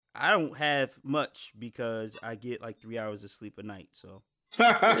I don't have much because I get like 3 hours of sleep a night. So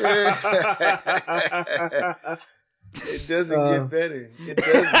it doesn't get better. It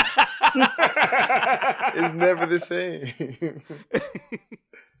doesn't. It's never the same.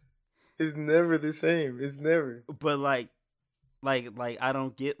 It's never the same. It's never. But like I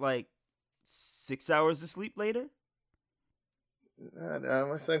don't get like 6 hours of sleep later. Nah,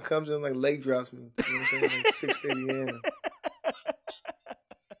 my son comes in like leg drops me. You know what I'm saying? Like 6:30 a.m.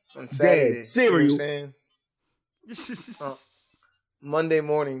 on Saturday. Dad, cereal. You know what I'm saying? Monday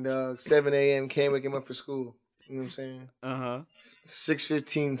morning, dog. 7 a.m. Can't wake him up for school. You know what I'm saying?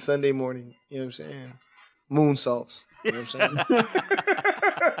 6:15 Sunday morning. You know what I'm saying? Moon salts. You know what I'm saying?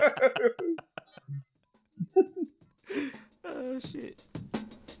 Oh shit.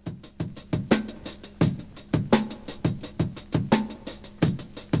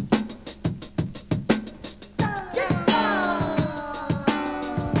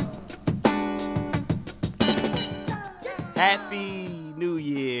 Happy New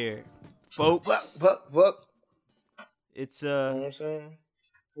Year, folks. What? It's You know what I'm saying?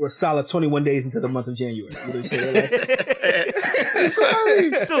 We're a solid 21 days into the month of January. You know what I'm saying? Sorry.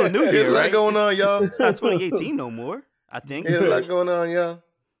 It's still a new year, There's a lot right? going on, y'all. It's not 2018 no more, I think. There's a lot going on, y'all.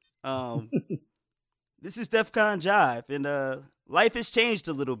 This is DefCon Jive, and life has changed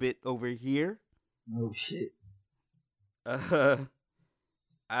a little bit over here. Oh shit. I'm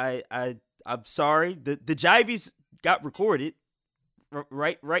sorry. The Jives got recorded,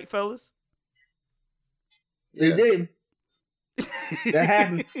 right, fellas? It did. That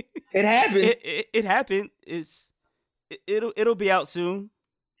happened. It happened. It happened. It'll be out soon.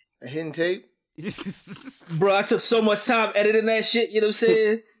 A hidden tape? Bro, I took so much time editing that shit, you know what I'm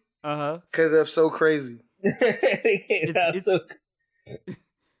saying? Cut it up so crazy.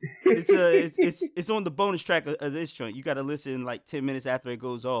 It's on the bonus track of this joint. You got to listen like 10 minutes after it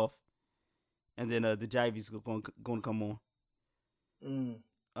goes off, and then the Jive's going to come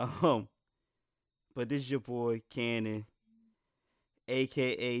on. But this is your boy Cannon,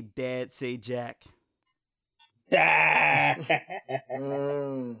 aka Dad Say Jack,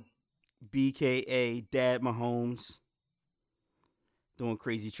 BKA Dad Mahomes, doing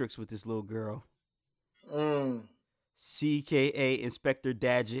crazy tricks with this little girl. CKA Inspector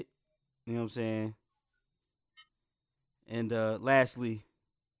Dadget, you know what I'm saying? And lastly,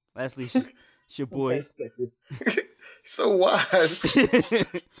 it's your boy. So wise.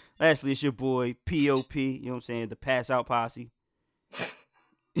 Lastly, it's your boy POP, you know what I'm saying? The Pass Out Posse.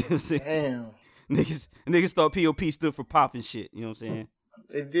 You know what I'm saying? Damn. Niggas thought POP stood for pop and shit, you know what I'm saying?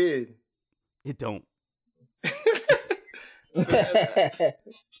 It did. It don't.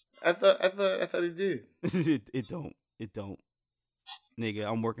 I thought it did. It don't. Nigga,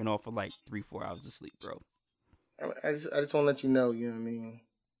 I'm working off for like 3-4 hours of sleep, bro. I just want to let you know, you know what I mean?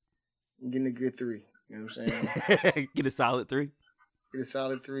 I'm getting a good 3. You know what I'm saying? Get a solid 3. Get a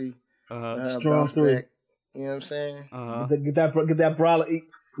solid 3. Strong 3. Back. You know what I'm saying? Get that brolic.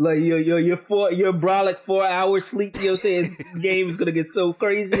 Like your brolic 4 hours sleep. You know what I'm saying? Game is gonna get so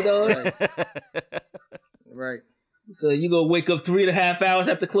crazy, though. Right. So you gonna wake up 3.5 hours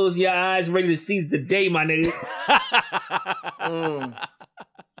after closing your eyes, ready to seize the day, my nigga.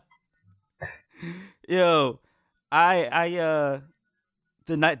 Yo,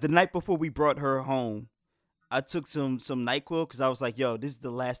 the night before we brought her home, I took some NyQuil because I was like, yo, this is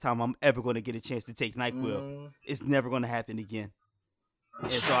the last time I'm ever gonna get a chance to take NyQuil. It's never gonna happen again. And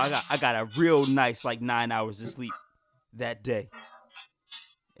so I got a real nice like 9 hours of sleep that day,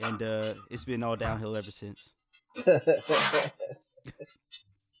 and it's been all downhill ever since.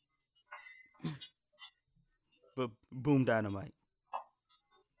 But boom dynamite.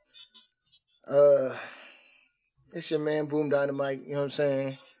 It's your man Boom Dynamite, you know what I'm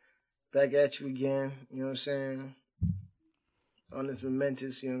saying? Back at you again, you know what I'm saying? On this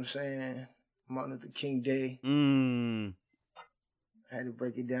momentous, you know what I'm saying? Martin Luther King Day. I had to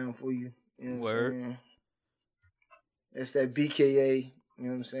break it down for you. You know what I'm saying? It's that BKA, you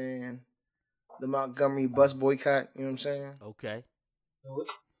know what I'm saying? The Montgomery bus boycott, you know what I'm saying? Okay.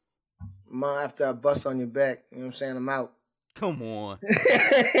 Mom, after I bust on your back, you know what I'm saying? I'm out. Come on. God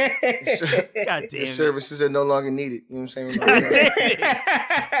damn Your it. services are no longer needed. You know what I'm saying?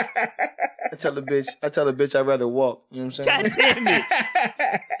 I tell the bitch I'd rather walk. You know what I'm saying? God damn it.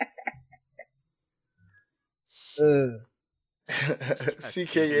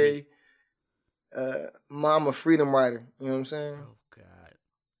 CKA Mom a freedom rider. You know what I'm saying? Oh God.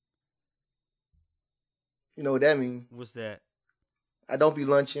 You know what that means? What's that? I don't be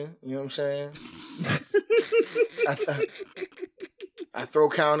lunching. You know what I'm saying? I throw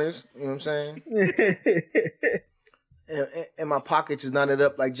counters. You know what I'm saying? and my pockets is knotted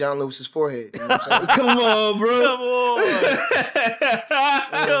up like John Lewis's forehead. You know what I'm saying? Come on, bro.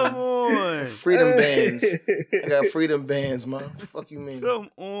 Come on. Freedom bands. I got freedom bands, man. What the fuck you mean? Come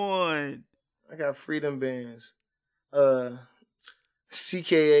on. I got freedom bands.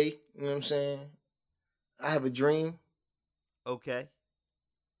 CKA, you know what I'm saying? I have a dream. Okay.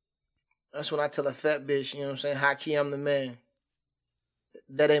 That's when I tell a fat bitch, you know what I'm saying? High key, I'm the man.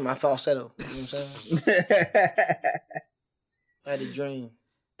 That ain't my falsetto. You know what I'm saying? I had a dream.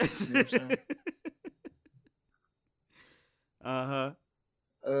 You know what I'm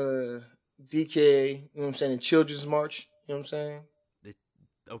saying? DKA, you know what I'm saying? The Children's March, you know what I'm saying?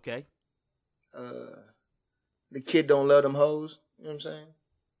 Okay. The kid don't love them hoes, you know what I'm saying?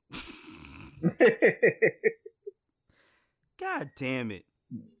 God damn it.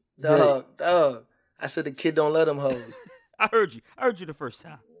 Dog. I said the kid don't let them hoes. I heard you. I heard you the first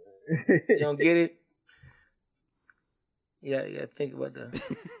time. You don't get it? Yeah, think about the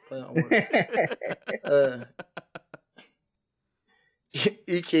words.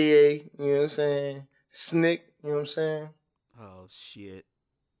 EKA, you know what I'm saying? Snick, you know what I'm saying? Oh, shit.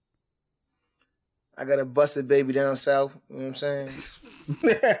 I got a busted baby down south, you know what I'm saying?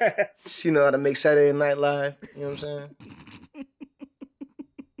 She know how to make Saturday Night Live, you know what I'm saying?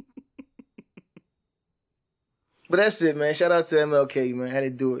 But that's it, man. Shout out to MLK, man. How they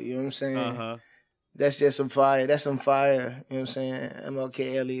do it, you know what I'm saying? That's just some fire. That's some fire, you know what I'm saying?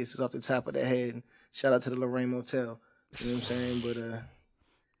 MLK alias is off the top of the head. Shout out to the Lorraine Motel, you know what I'm saying? But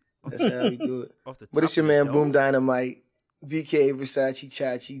that's how we do it. But it's your man, Boom Dynamite, BK Versace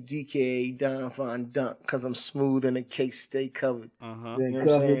Chachi, DK Don Fon Dunk, because I'm smooth and the cake stay covered. You know what I'm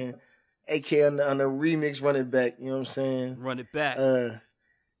saying? AK on the remix, Run It Back, you know what I'm saying? Run it back.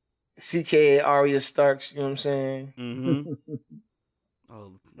 CKA Arya Starks, you know what I'm saying? Mm-hmm.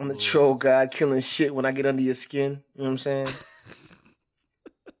 I'm the troll god killing shit when I get under your skin, you know what I'm saying?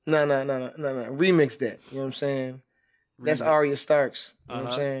 No. Remix that, you know what I'm saying? That's Arya Starks, you know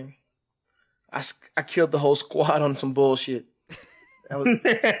what I'm saying? I killed the whole squad on some bullshit. That was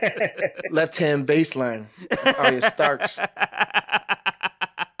left-hand baseline. That's Arya Starks.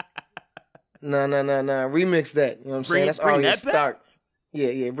 No. Remix that, you know what I'm saying? That's Arya Stark.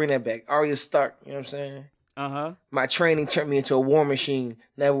 Yeah, bring that back. Arya Stark, you know what I'm saying? My training turned me into a war machine.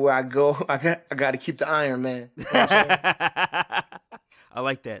 Now where I go, I got to keep the Iron Man. You know what I'm saying? I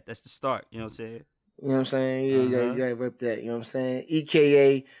like that. That's the start. You know what I'm saying? You know what I'm saying? Yeah, you got to rip that. You know what I'm saying?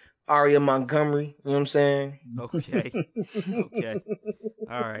 EKA Aria Montgomery. You know what I'm saying? Okay.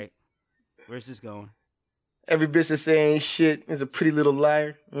 All right. Where's this going? Every bitch that say ain't shit is a pretty little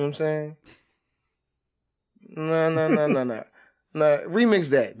liar. You know what I'm saying? No. No, remix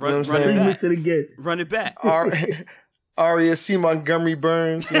that. You know what I'm saying? Remix it again. Run it back. Aria C. Montgomery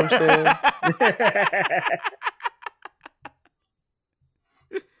Burns. You know what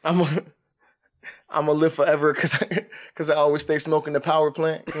I'm saying? I'm gonna live forever because I always stay smoking the power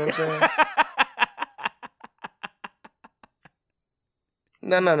plant. You know what I'm saying?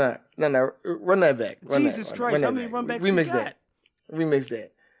 No. Run that back. Jesus Christ. How many run backs we got? Remix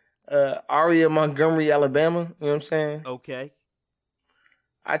that. Aria Montgomery, Alabama. You know what I'm saying? Okay.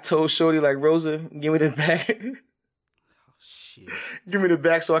 I told Shorty like, Rosa, give me the back. Oh, shit. Give me the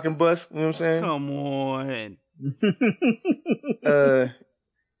back so I can bust. You know what I'm saying? Come on.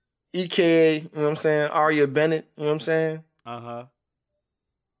 EKA, you know what I'm saying? Aria Bennett, you know what I'm saying?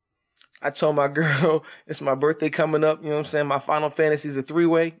 I told my girl, it's my birthday coming up, you know what I'm saying? My Final Fantasy is a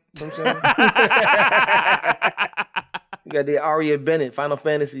 3-way, you know what I'm saying? You got the Aria Bennett, Final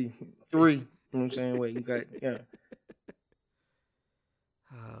Fantasy 3, you know what I'm saying? Wait, you got, yeah.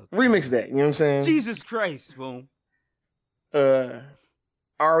 Remix that, you know what I'm saying? Jesus Christ, boom.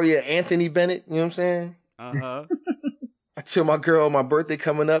 Aria Anthony Bennett, you know what I'm saying? I tell my girl my birthday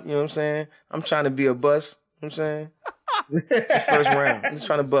coming up, you know what I'm saying? I'm trying to be a bust, you know what I'm saying? It's first round. I'm just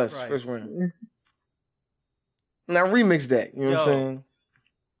trying to bust, first round. Now remix that, you know what I'm saying?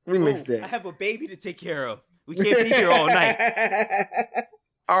 Remix that. I have a baby to take care of. We can't be here all night.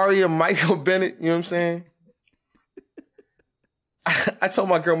 Aria Michael Bennett, you know what I'm saying? I told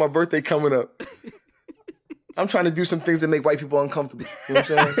my girl my birthday coming up. I'm trying to do some things that make white people uncomfortable. You know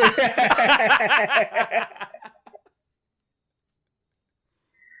what I'm saying?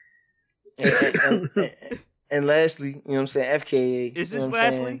 and lastly, you know what I'm saying? FKA. Is this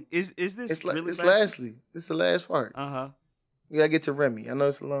lastly? Is this it's really it's lastly? This is the last part. We gotta get to Remy. I know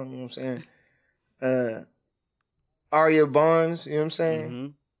it's long, you know what I'm saying? Aria Barnes, you know what I'm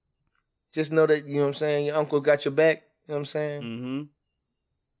saying? Just know that, you know what I'm saying, your uncle got your back. You know what I'm saying?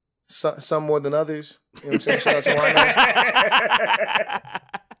 Some more than others. You know what I'm saying? Shout out to Wino.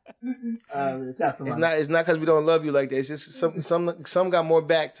 It's not because we don't love you like that. It's just some got more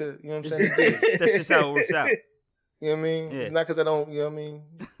back to, you know what I'm saying? That's just how it works out. You know what I mean? Yeah. It's not because I don't, you know what I mean?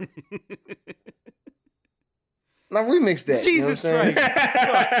 Now remix that. Jesus, you know what I'm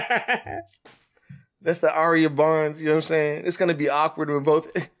saying? That's the Aria Barnes, you know what I'm saying? It's going to be awkward when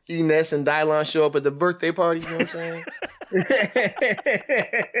both Ines and Dylon show up at the birthday party, you know what I'm saying?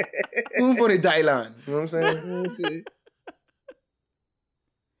 Who for the Dylon? You know what I'm saying?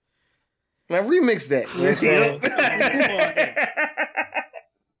 Now remix that, you know what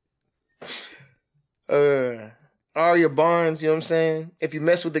I'm saying? Aria Barnes, you know what I'm saying? If you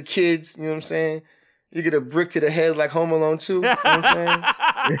mess with the kids, you know what I'm saying? You get a brick to the head like Home Alone 2. You know what I'm saying?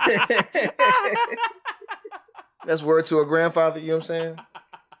 That's word to a grandfather, you know what I'm saying?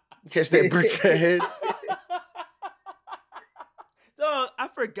 Catch that brick to the head. Dog, I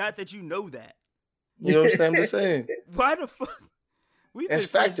forgot that you know that. You know what I'm saying? I'm just saying. Why the fuck? That's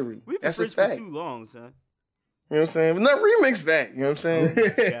factory. We've been That's a friends fact. for too long, son. You know what I'm saying? But not remix that. You know what I'm saying?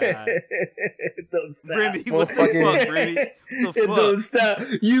 God. Don't stop. Remy, what the fuck, Remy? What the fuck? Don't stop.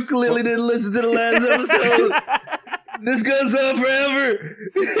 You clearly didn't listen to the last episode. This goes on forever.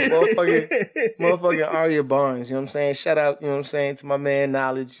 Motherfucking Aria Barnes, you know what I'm saying? Shout out, you know what I'm saying, to my man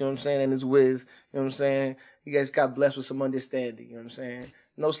Knowledge, you know what I'm saying, and his whiz, you know what I'm saying? You guys got blessed with some understanding, you know what I'm saying?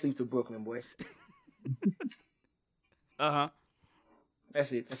 No sleep to Brooklyn, boy. Uh-huh.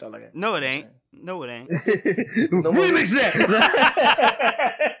 That's it. That's all I got. No, it ain't. No, it ain't. No remix that.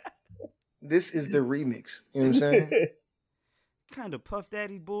 This is the remix. You know what I'm saying? What kind of Puff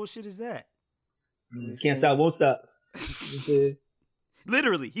Daddy bullshit is that? Can't stop, won't stop.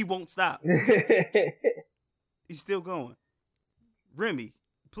 Literally, he won't stop. He's still going. Remy,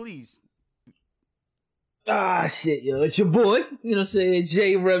 please. Ah, shit, yo. It's your boy, you know what I'm saying?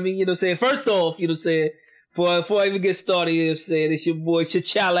 J. Remy, you know what I'm saying? First off, you know what I'm saying? Before I even get started, you know what I'm saying? It's your boy,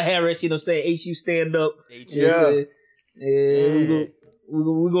 T'Challa Harris, you know what I'm saying? HU stand up. You know what I'm saying? Yeah,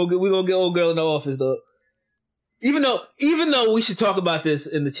 we're gonna get old girl in the office, though. Even though we should talk about this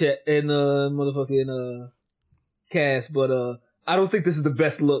in the chat, in the motherfucking cast, but I don't think this is the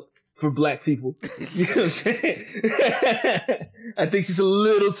best look for black people. You know what I'm saying? I think she's a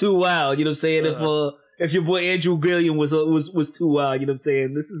little too wild, you know what I'm saying? If your boy Andrew Gilliam was too wild, you know what I'm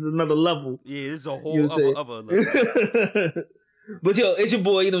saying? This is another level. Yeah, this is a whole other level. But yo, it's your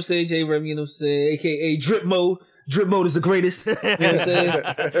boy, you know what I'm saying, J. Remy, you know what I'm saying, aka Drip Mode. Drip Mode is the greatest. You know what I'm saying?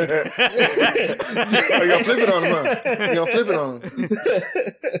 Oh, y'all flipping on him, huh? Y'all flipping on him.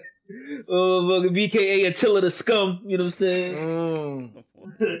 BKA Attila the Scum, you know what I'm saying?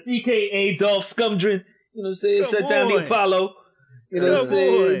 CKA Dolph Scumdren, you know what I'm saying? Shut down the Apollo. You know what I'm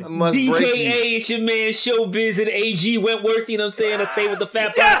saying? DKA, it's your man Showbiz and AG Wentworth, you know what I'm saying? I stay with the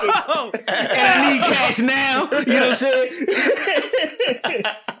fat pockets. And I need cash now, you know what I'm saying?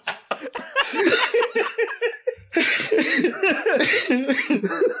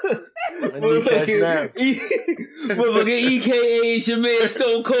 I need cash now. Motherfucking EKA, it's your man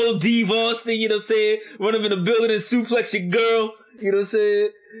Stone Cold Dave Austin, you know what I'm saying? Run up in the building and suplex your girl, you know what I'm saying?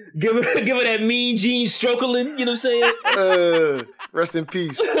 Give her that mean Gene Strokerlin, you know what I'm saying? Rest in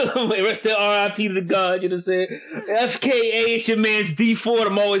peace. Rest in R.I.P. to the God, you know what I'm saying? FKA, it's your man's D Ford,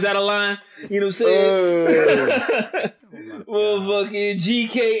 I'm always out of line, you know what I'm saying? Motherfucking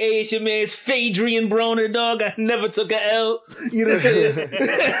GKA, it's your man's Phaedrian Broner, dog. I never took a L, you know what I'm saying?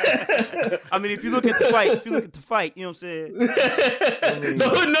 I mean, if you look at the fight, you know what I'm saying? The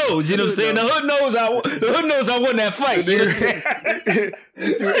hood knows, you know what I'm saying? The hood knows I won that fight, you know what I'm saying?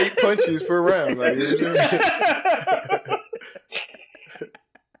 You threw 8 punches per round, like, you know what I'm saying?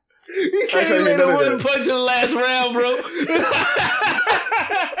 He said he made a one punch in the last round, bro.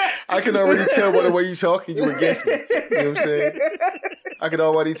 I can already tell by the way you talking, you against me. You know what I'm saying? I can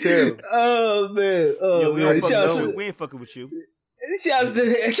already tell. Oh man, we ain't fucking with you. Shouts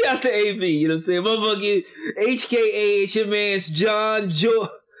to AB, you know what I'm saying? Motherfucking HKA, it's your man's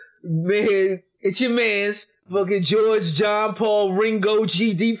man, it's your man's fucking George John Paul Ringo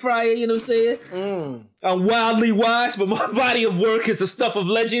GD Fryer, you know what I'm saying? I'm wildly wise, but my body of work is the stuff of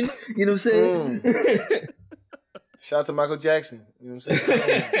legend, you know what I'm saying? Shout out to Michael Jackson, you know what I'm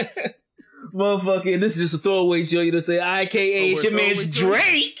saying? Motherfucking, this is just a throwaway joke, you know what I'm saying? IKA, it's your man's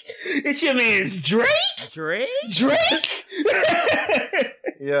Drake. It's your man's Drake? Drake?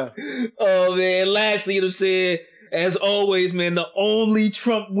 Yeah. Oh, man. Lastly, you know what I'm saying? As always, man, the only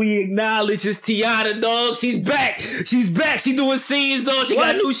Trump we acknowledge is Tiana, dog. She's back. She's doing scenes, dog. She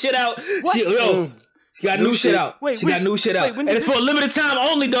got new shit out. She got new shit out. She got new shit out. And it's for a limited time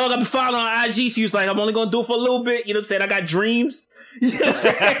only, dog. I've been following on IG. She was like, I'm only going to do it for a little bit. You know what I'm saying? I got dreams. You know what I'm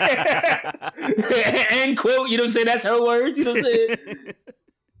saying? End quote. You know what I'm saying? That's her words. You know what I'm saying?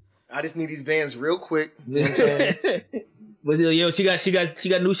 I just need these bands real quick. You know what I'm saying? But yo, she got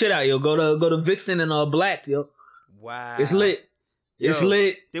new shit out. Yo, go to Vixen and Black. Yo, wow, it's lit. It's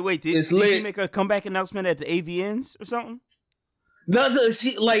lit. Did she make a comeback announcement at the AVNs or something? No,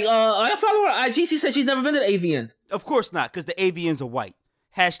 she I follow her IG. She said she's never been to the AVNs. Of course not, because the AVNs are white.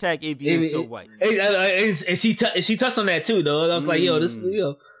 Hashtag AVNs so white. And she touched on that too, though. I was like, yo, this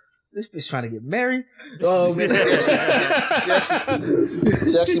bitch trying to get married. Oh man,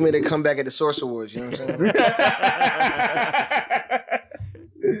 she actually made a comeback at the Source Awards. You know what I'm saying?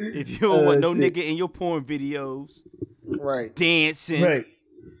 If you don't want no nigga in your porn videos, right? Dancing, right?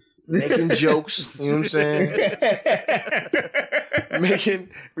 Making jokes. You know what I'm saying? Making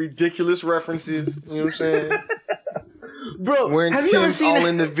ridiculous references. You know what I'm saying? Bro, wearing Tim's all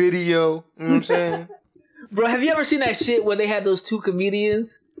in the video. You know what I'm saying? Bro, have you ever seen that shit where they had those two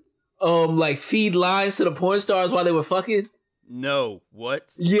comedians feed lines to the porn stars while they were fucking? No.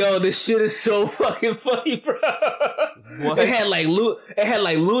 What? Yo, this shit is so fucking funny, bro. What? It had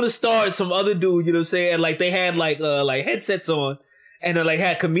Luna Star and some other dude, you know what I'm saying? And they had headsets on and they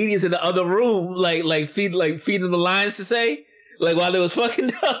had comedians in the other room feeding the lines to say. While they was fucking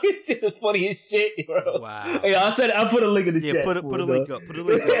dog, this shit was funny as shit, bro. Wow. Hey, I'll put a link in the chat. Yeah, put a link up. Put a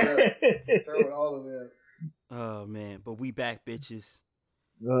link up. Throw it all of it. Oh man, but we back, bitches.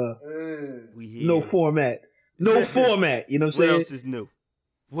 We here. No format. No format. You know what I'm saying? What else is new?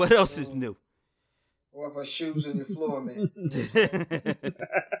 What else is new? Wipe our shoes on the floor, man.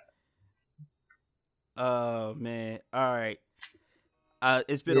 Oh man. All right.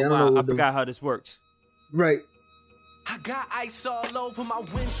 It's been a while. I forgot how this works. Right. I got ice all over my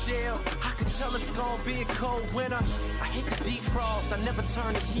windshield. I can tell it's gonna be a cold winter. I hate the defrost. I never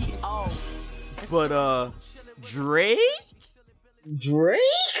turn the heat off. But Drake? Your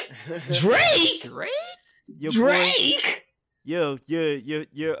Drake? Yo, your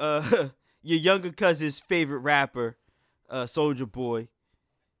younger cousin's favorite rapper, Soulja Boy,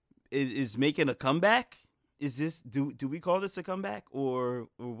 is making a comeback. Is this do we call this a comeback or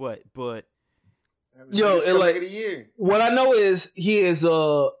what? But yo, of the year. What I know is he is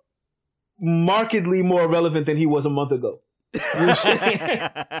markedly more relevant than he was a month ago.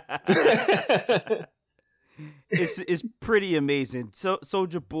 It's pretty amazing.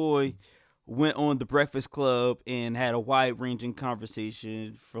 Soulja Boy went on The Breakfast Club and had a wide-ranging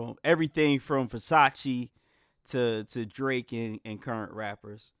conversation from everything from Versace to Drake and current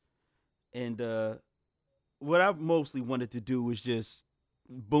rappers. And what I mostly wanted to do was just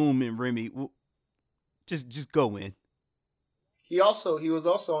Boom and Remy. Just go in. He was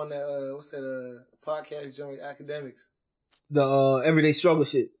also on that podcast joint with Academics. The Everyday Struggle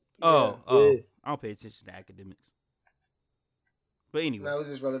shit. Oh, yeah. I don't pay attention to Academics. But anyway, that was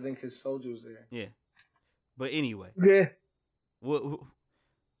just relevant because Soulja was there. Yeah, but anyway, yeah.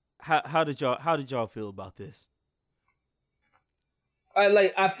 How did y'all feel about this?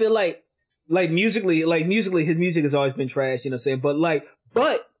 I feel like musically, his music has always been trash. You know what I'm saying?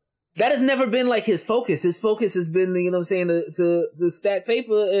 But that has never been his focus. His focus has been, you know what I'm saying, to stack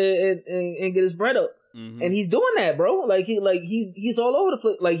paper and get his bread up. Mm-hmm. And he's doing that, bro. He's all over the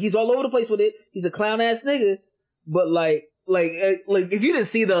place. He's all over the place with it. He's a clown ass nigga. But if you didn't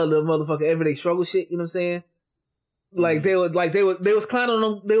see the motherfucking Everyday Struggle shit, you know what I'm saying? They was clowning on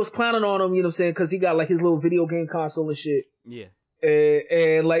him. They was clowning on him, you know what I'm saying? Because he got his little video game console and shit. Yeah.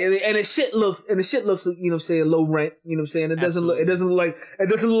 And the shit looks, you know what I'm saying, low rent, you know what I'm saying? It doesn't look like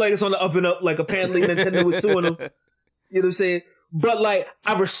it's on the up and up, apparently Nintendo was suing them. You know what I'm saying? But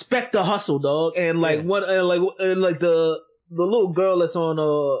I respect the hustle, dog. And the little girl that's on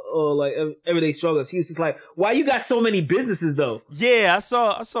Everyday Struggles, he's just why you got so many businesses though? Yeah, I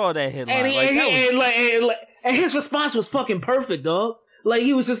saw that headline. And his response was fucking perfect, dog.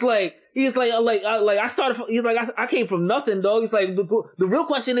 He was just I came from nothing, dog. He's the real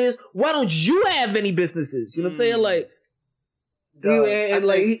question is, why don't you have any businesses? You know what I'm saying?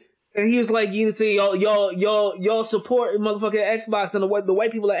 And he was you know, say y'all support motherfucking Xbox and the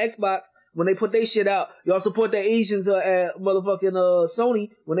white people at Xbox when they put their shit out. Y'all support the Asians at motherfucking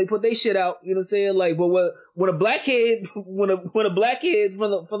Sony when they put their shit out. You know what I'm saying? But when a black kid from the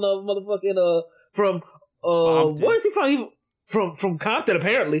motherfucking from where is he from? From Compton,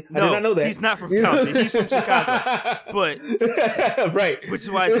 apparently. No, I did not know that. He's not from Compton. He's from Chicago. But right, which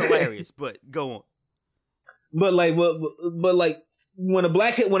is why it's hilarious. But go on. But when a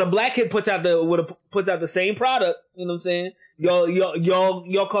black kid puts out the same product, you know what I'm saying?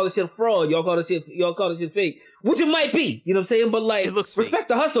 Y'all call this shit fraud. Y'all call this shit fake, which it might be. You know what I'm saying? But it looks respect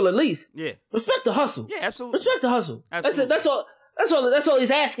the hustle at least. Yeah, respect the hustle. Yeah, absolutely. Respect the hustle. Absolutely. That's all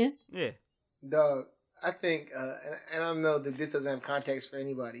he's asking. Yeah, dog. I think, and I know that this doesn't have context for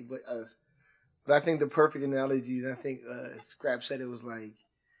anybody but us, but I think the perfect analogy, and I think Scrap said it was like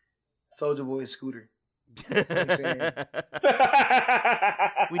Soulja Boy Scooter. You know what I'm saying?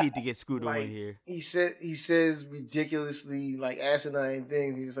 We need to get Scooter like, in here. He says ridiculously like asinine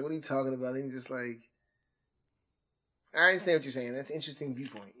things. He's just like, what are you talking about? And he's just like, I understand what you're saying. That's an interesting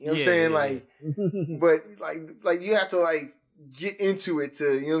viewpoint. You know what I'm saying? Like, but like you have to like get into it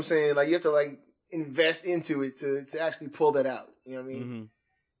to, you know what I'm saying? Like you have to like invest into it to actually pull that out. You know what I mean? Mm-hmm.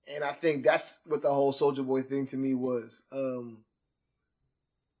 And I think that's what the whole Soulja Boy thing to me was.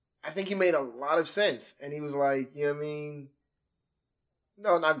 I think he made a lot of sense. And he was like, you know what I mean?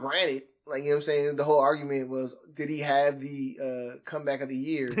 No, not granted. Like, you know what I'm saying? The whole argument was, did he have the comeback of the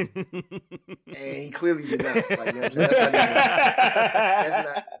year? And he clearly did not. Like, you know what I'm saying?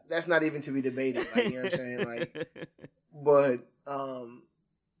 That's not even to be debated. Like, you know what I'm saying? Like, but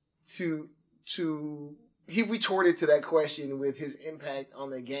he retorted to that question with his impact on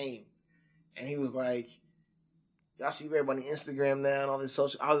the game. And he was like, y'all see everybody on Instagram now and all this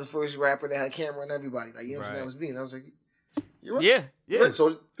social. I was the first rapper that had a camera and everybody. Like, you know what I'm saying? That was me. And I was like, you're right. Yeah. Right.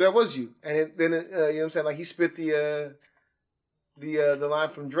 So that was you. And then, you know what I'm saying? Like, he spit the line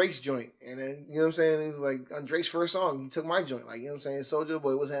from Drake's joint. And then, you know what I'm saying? He was like, on Drake's first song, he took my joint. Like, you know what I'm saying? Soulja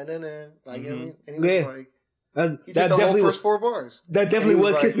Boy was happening there. Like, you know what I mean? And he was like, he took the whole first 4 bars. That definitely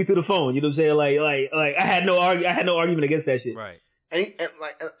was like, Kiss Me Through the Phone. You know what I'm saying? Like I had no argument against that shit. Right. And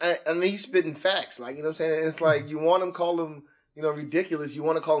then he's spitting facts. Like, you know what I'm saying? And it's like, you want to call him, you know, ridiculous. You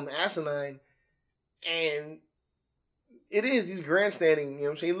want to call him asinine. And it is. He's grandstanding. You know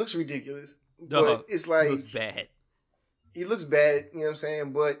what I'm saying? He looks ridiculous. But it's like. He looks bad. He looks bad. You know what I'm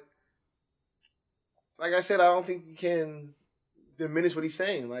saying? But like I said, I don't think you can diminish what he's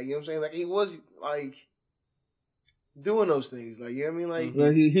saying. Like, you know what I'm saying? Like, he was, like, doing those things. Like, you know what I mean?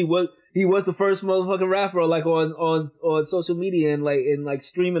 Like, he was the first motherfucking rapper, like, on social media and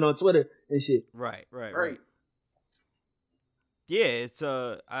streaming on Twitter and shit. Right. Yeah, it's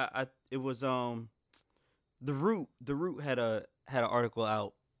it was The Root had an article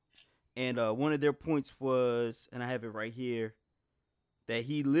out, and one of their points was, and I have it right here, that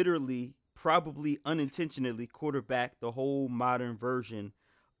he literally, probably unintentionally, quarterbacked the whole modern version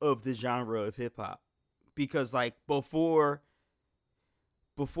of the genre of hip hop, because like before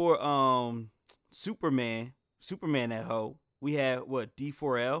Superman that hoe, we had what,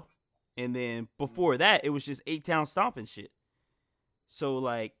 D4L, and then before that it was just 8-Town stomping shit. So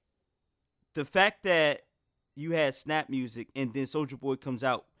like the fact that you had snap music and then Soulja Boy comes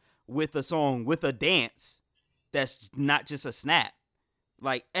out with a song with a dance that's not just a snap.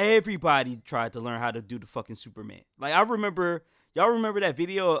 Like, everybody tried to learn how to do the fucking Superman. Like, y'all remember that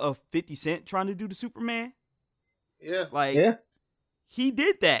video of 50 Cent trying to do the Superman? Yeah. Like, yeah. He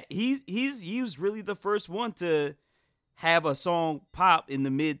did that. He was really the first one to have a song pop in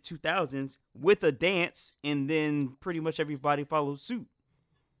the mid 2000s with a dance, and then pretty much everybody followed suit.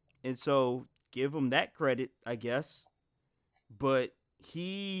 And so give him that credit, I guess. But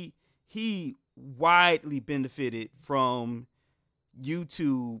he widely benefited from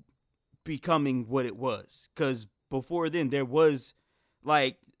YouTube becoming what it was, because before then there was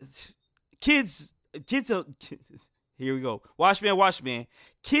like kids here we go, Watchman,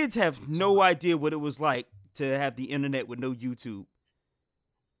 kids have no idea what it was like to have the internet with no YouTube.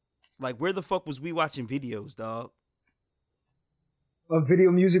 Like, where the fuck was we watching videos, dog? A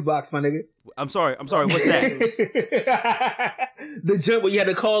video music box, my nigga. I'm sorry, what's that? The jump where you had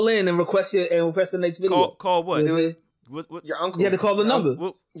to call in and request the next video. Call what? What? Your uncle. You had to call the number.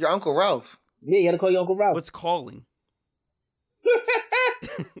 Your Uncle Ralph. Yeah, you had to call your Uncle Ralph. What's calling?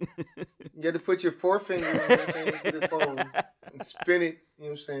 You had to put your forefinger into the phone and spin it. You know what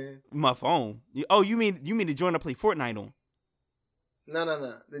I'm saying? My phone. Oh, you mean the joint I play Fortnite on?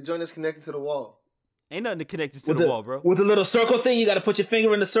 No. The joint that's connected to the wall. Ain't nothing connected to the wall, bro. With the little circle thing, you got to put your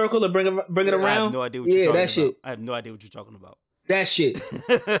finger in the circle and bring it around. I have no idea what you're talking about. Shit. I have no idea what you're talking about. That shit.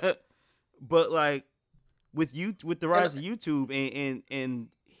 But like with the rise of YouTube and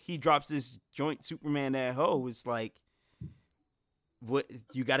he drops this joint Superman that hoe, it's like, what,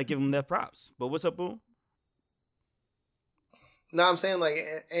 you got to give him that props. But what's up, Boom? No, I'm saying, like,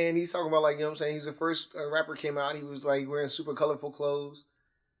 and he's talking about, like, you know what I'm saying, he's the first rapper came out, he was like wearing super colorful clothes.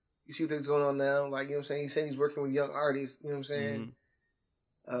 You see what's going on now, like, you know what I'm saying, he's saying he's working with young artists, you know what I'm saying?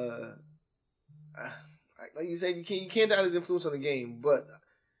 Like you said, you can't doubt his influence on the game, but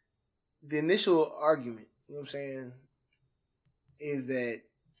the initial argument, you know what I'm saying, is that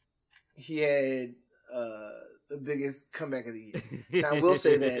he had the biggest comeback of the year. Now, I will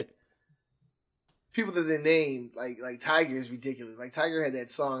say that people that they named, like Tiger is ridiculous. Like, Tiger had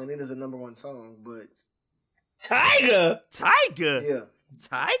that song, and it is a #1 song, but Tiger? Yeah.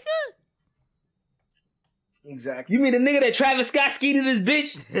 Tiger? Exactly. You mean the nigga that Travis Scott skeeted his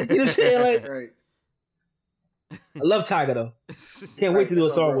bitch? You know what I'm saying? Like, right. I love Tiger though. Can't wait to do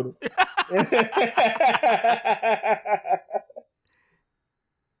a song with him.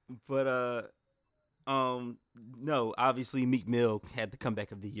 But no, obviously Meek Mill had the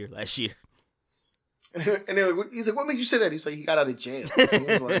comeback of the year last year. And they're like, he's like, what made you say that? He's like, he got out of jail. He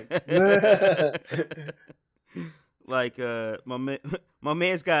was like, my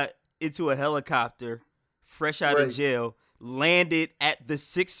man's got into a helicopter, fresh out of jail, landed at the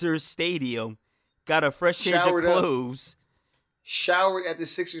Sixers stadium, got a fresh change of clothes, showered at the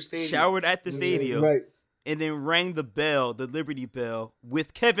Sixers stadium, right, and then rang the bell, the Liberty Bell,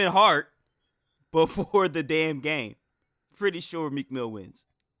 with Kevin Hart before the damn game. Pretty sure Meek Mill wins.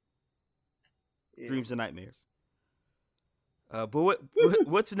 Yeah. Dreams and nightmares. But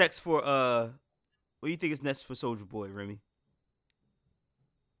what's next for what do you think is next for Soulja Boy, Remy?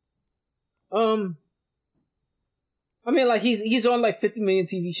 I mean, like he's on like 50 million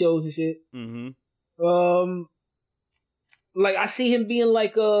TV shows and shit. Mm-hmm. Like I see him being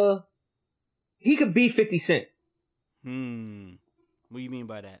like he could be 50 Cent. What do you mean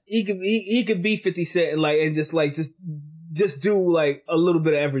by that? He could be 50 Cent and just do like a little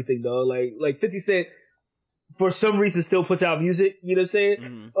bit of everything though. Like 50 Cent for some reason still puts out music, you know what I'm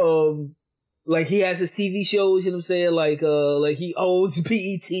saying? Mm-hmm. Like he has his TV shows, you know what I'm saying? Like he owns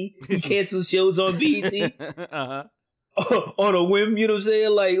BET. He cancels shows on BET. Uh-huh. On a whim, you know what I'm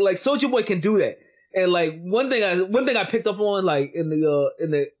saying? Like Soulja Boy can do that. And like one thing I picked up on like in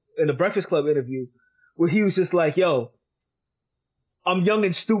the Breakfast Club interview where he was just like, yo, I'm young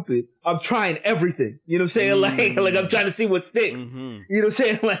and stupid. I'm trying everything. You know what I'm saying? Like I'm trying to see what sticks. Mm-hmm. You know what I'm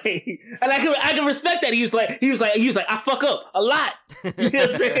saying? Like, and I can respect that. He was like, I fuck up a lot. You know what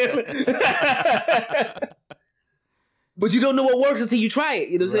I'm saying? But you don't know what works until you try it.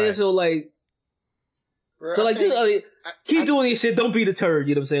 You know what I'm saying? So like, keep doing this shit. Don't be deterred.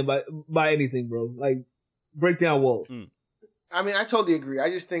 You know what I'm saying? By anything, bro. Like, break down walls. I mean, I totally agree. I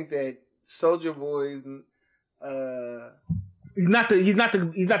just think that Soulja Boy's. He's not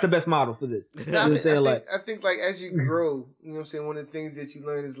the best model for this. You know what I'm saying? I think like as you grow, you know what I'm saying, one of the things that you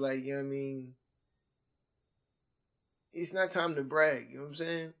learn is like, you know what I mean, it's not time to brag, you know what I'm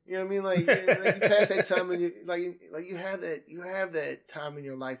saying? You know what I mean? Like, you pass that time in your like you have that time in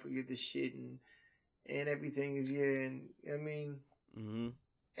your life where you're this shit and everything is and you know what I mean? Mm-hmm.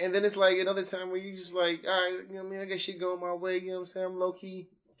 And then it's like another time where you just like, all right, you know what I mean, I got shit going my way, you know what I'm saying? I'm low key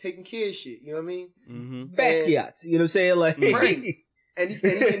taking care of shit, you know what I mean? Mm-hmm. Basquiat's, you know what I'm saying? Like, right. And he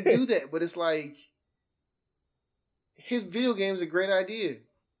can do that, but it's like his video game is a great idea.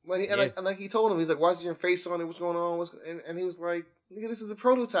 Like he told him, he's like, why's your face on it? What's going on? And he was like, nigga, this is a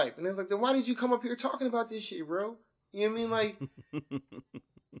prototype. And it's like, then why did you come up here talking about this shit, bro? You know what I mean? Like,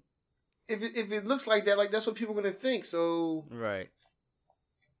 if it looks like that, like that's what people are gonna think. So right,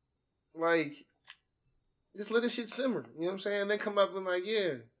 like, just let this shit simmer. You know what I'm saying? And then come up and like,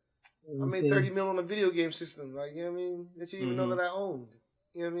 yeah, I made 30 mil on a video game system. Like, you know what I mean? That you didn't even know that I owned.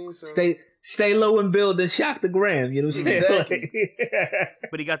 You know what I mean? So stay low and build and shock the gram. You know what I'm saying? Exactly.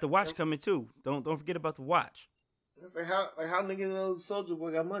 But he got the watch coming too. Don't forget about the watch. It's like how nigga knows Soulja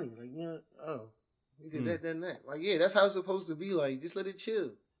Boy got money? Like, you know, he did that, then that. Like, yeah, that's how it's supposed to be. Like, just let it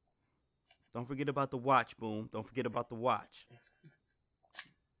chill. Don't forget about the watch, Boom. Don't forget about the watch.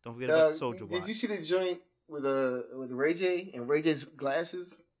 Don't forget about the Soulja watch. Did you see the joint with Ray J and Ray J's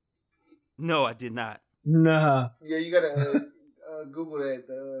glasses? No, I did not. Nah. Yeah, you gotta Google that.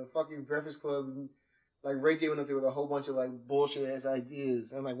 The fucking Breakfast Club. Like Ray J went up there with a whole bunch of like bullshit ass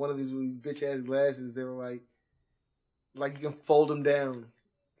ideas, and like one of these bitch ass glasses, they were like you can fold them down.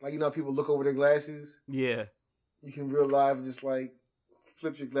 Like, you know how people look over their glasses? Yeah. You can real live just like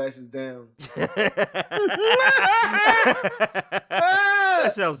flip your glasses down.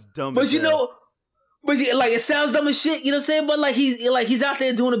 That sounds dumb. But like it sounds dumb as shit, you know what I'm saying? But like he's out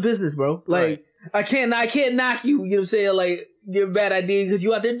there doing a business, bro. Like, right. I can't knock you, you know what I'm saying? Like, you're a bad idea because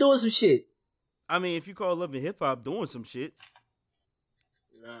you out there doing some shit. I mean, if you call Love and Hip Hop doing some shit.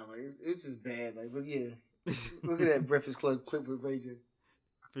 Nah, like, it's just bad. Like, but yeah. Look at that Breakfast Club clip with Ray J.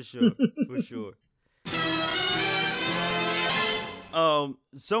 For sure. For sure.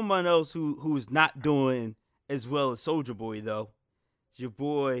 Someone else who's not doing as well as Soulja Boy though, your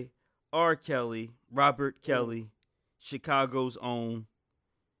boy R. Kelly, Robert Kelly, Chicago's own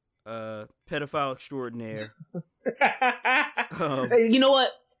pedophile extraordinaire. Hey, you know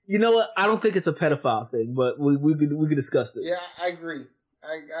what? I don't think it's a pedophile thing, but we could discuss this. Yeah, I agree.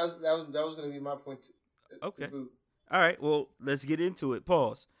 That was going to be my point. Okay. All right. Well, let's get into it.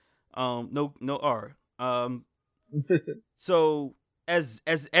 Pause. No R. So as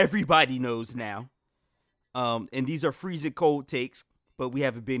everybody knows now, and these are freezing cold takes, but we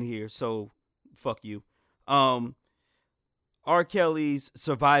haven't been here, so fuck you. R. Kelly's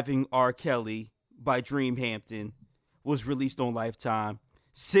Surviving R. Kelly by Dreamhampton was released on Lifetime.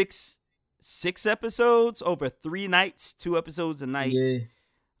 Six episodes over 3 nights, 2 episodes a night. Yeah.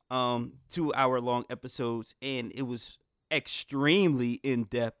 2-hour-long episodes, and it was extremely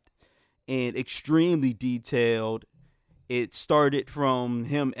in-depth and extremely detailed. It started from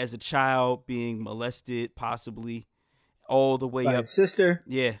him as a child being molested, possibly, all the way by up. His sister.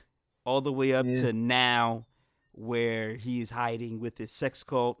 Yeah, all the way up to now, where he's hiding with his sex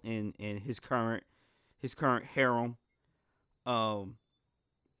cult and his current harem.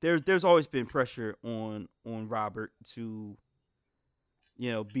 There's always been pressure on Robert to,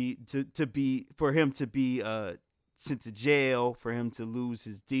 for him to be sent to jail, for him to lose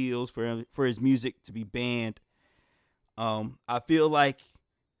his deals, for his music to be banned. I feel like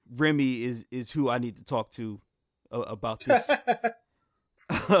Remy is who I need to talk to about this.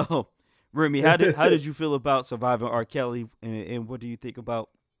 Remy, how did you feel about Surviving R. Kelly, and what do you think about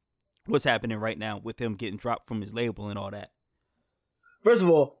what's happening right now with him getting dropped from his label and all that? First of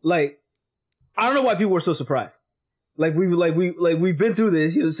all, I don't know why people were so surprised. We've been through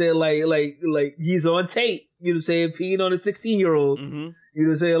this, you know what I'm saying? Like he's on tape, you know what I'm saying, peeing on a 16-year-old. Mm-hmm. You know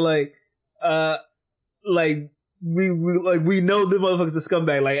what I'm saying? We know the motherfucker's a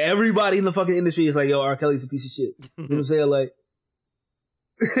scumbag. Like, everybody in the fucking industry is like, yo, R. Kelly's a piece of shit. You know what I'm saying?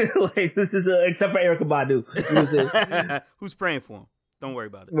 Like, this is except for Erykah Badu. You know what I'm saying? Who's praying for him? Don't worry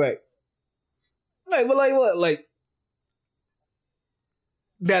about it. Right. Right, but what? Like,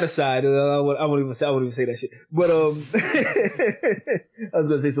 that aside, I won't even say that shit. But I was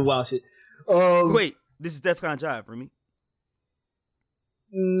gonna say some wild shit. Wait, this is DefCon Jive for me.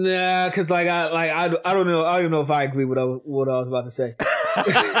 Nah, because I don't know. I don't know if I agree with what I was about to say.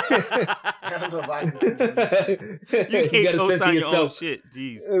 I don't know if I agree. You can't co-sign your own shit.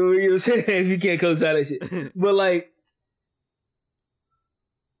 Jeez. You know what I'm saying? You can't co-sign that shit.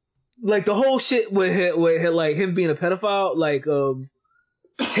 But the whole shit with him being a pedophile,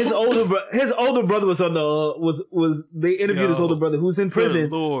 his older brother was on the they interviewed his older brother who's in prison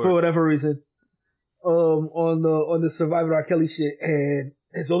for whatever reason on the Surviving R. Kelly shit, and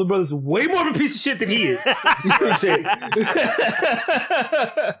his older brother's way more of a piece of shit than he is. You know what I'm saying?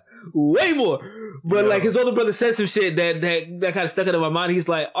 Way more. But his older brother said some shit that kind of stuck into my mind. He's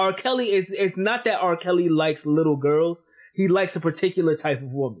like, R. Kelly it's not that R. Kelly likes little girls. He likes a particular type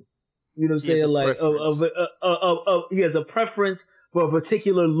of woman. You know what I'm saying? He has a preference for a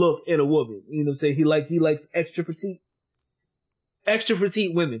particular look in a woman. You know what I'm saying? He likes extra petite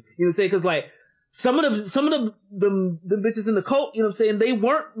women. You know what I'm saying? Because some of the bitches in the cult, you know what I'm saying, they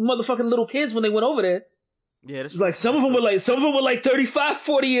weren't motherfucking little kids when they went over there. Yeah, that's like some of them were 35,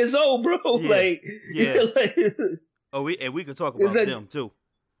 40 years old, bro. Yeah. We could talk about them too.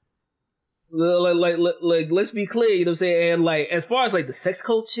 Let's be clear, you know what I'm saying? And as far as the sex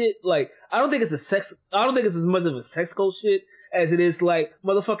cult shit, I don't think it's as much of a sex cult shit as it is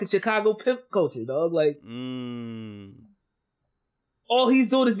motherfucking Chicago pimp culture, dog. All he's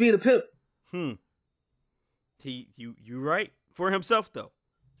doing is being a pimp. You right for himself though.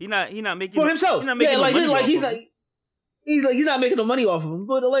 He's not making for himself. He's not making no money he's not making no money off of him.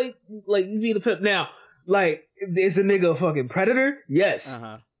 But he's being a pimp now. Is a nigga a fucking predator? Yes.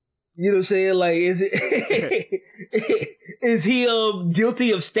 Uh-huh. You know what I'm saying? Is it is he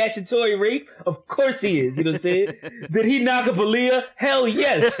guilty of statutory rape? Of course he is. You know what I'm saying? Did he knock up Aaliyah? Hell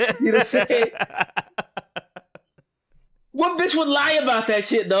yes. You know what I'm saying? What bitch would lie about that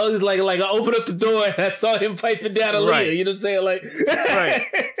shit, dog? It's I opened up the door and I saw him piping down Aaliyah. Right. You know what I'm saying? Right.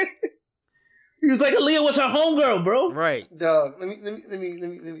 He was like, Aaliyah was her homegirl, bro. Right. Dog, let me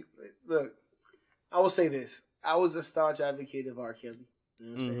look. I will say this. I was a staunch advocate of R. Kelly. You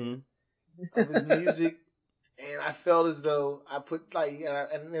know what I'm saying? Of his music. And I felt as though I put I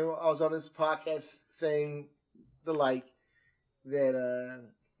was on this podcast saying that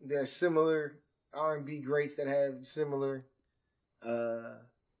there are similar R&B greats that have similar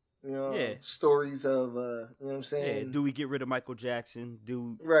stories of you know what I'm saying? Yeah, do we get rid of Michael Jackson?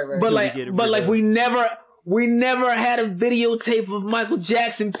 Right. But we never had a videotape of Michael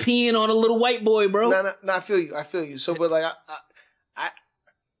Jackson peeing on a little white boy, bro. No, I feel you. So but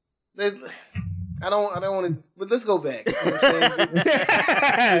I don't want to, but let's go back. You know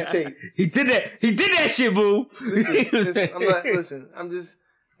what I'm saying? He did that shit, boo. Listen, I'm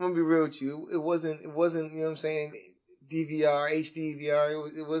gonna be real with you. It wasn't, you know what I'm saying, DVR,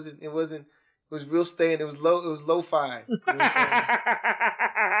 HDVR. It wasn't, it was real stand. It was lo-fi. You know what I'm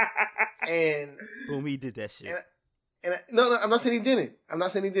saying? And boom, he did that shit. And no, I'm not saying he didn't.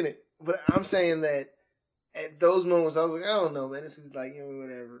 But I'm saying that at those moments, I was like, I don't know, man. This is like,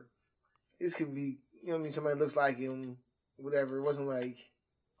 whatever. This could be, somebody looks like him, whatever. It wasn't like.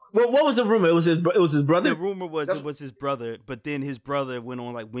 Well, what was the rumor? It was his brother? The rumor was it was his brother, but then his brother went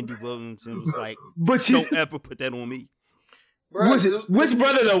on like Wendy Williams and was like, don't ever put that on me. Bro, which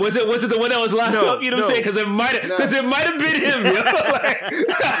brother though? Was it the one that was locked up? You know what I'm saying? Because it might have been him. Yo.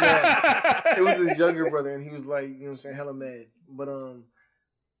 It was his younger brother, and he was like, hella mad. But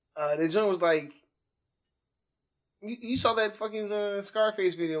the joint was like, you saw that fucking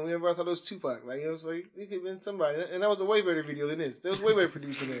Scarface video. Remember, I thought it was Tupac. Like, it was like it could have been somebody, and that was a way better video than this. There was way better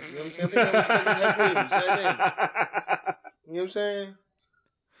producing it. You know what I'm saying? I think that was fucking Hank Williams. Goddamn. You know what I'm saying?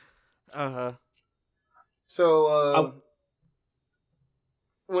 So.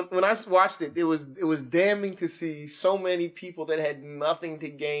 When I watched it, it was damning to see so many people that had nothing to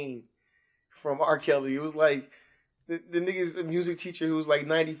gain from R. Kelly. It was like the nigga's a music teacher who was like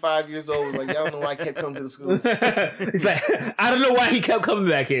 95 years old was like, I don't know why I kept coming to the school. He's like, I don't know why he kept coming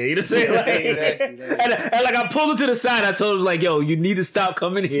back here. You know what I'm saying? Like, nasty. And like I pulled him to the side. I told him like, yo, you need to stop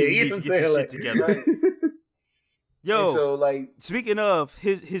coming here. You know what I'm saying? Like, shit together. Right. Yo, so like, speaking of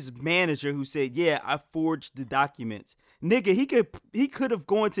his manager who said, yeah, I forged the documents. Nigga, he could have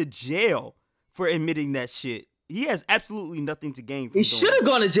gone to jail for admitting that shit. He has absolutely nothing to gain from he should have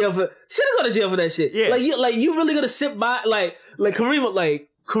gone to jail for that shit. Yeah. Like you really gonna sit by like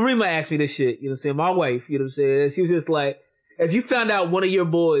Karima asked me this shit, you know what I'm saying? My wife, you know what I'm saying? And she was just like, if you found out one of your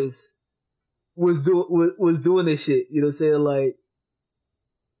boys was doing this shit, you know what I'm saying? Like,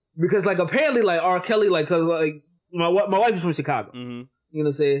 because like apparently like R. Kelly, like, cause like my wife is from Chicago. Mm-hmm. You know what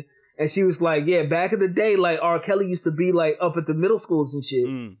I'm saying? And she was like, yeah, back in the day, like R. Kelly used to be like up at the middle schools and shit.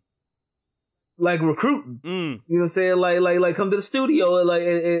 Like recruiting. You know what I'm saying? Like come to the studio and like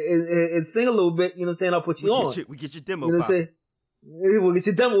and sing a little bit, you know what I'm saying? I'll put you on. We get your demo. You know what I'm saying? We'll get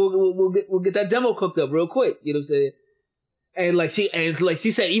your demo. We'll get that demo cooked up real quick. You know what I'm saying? And like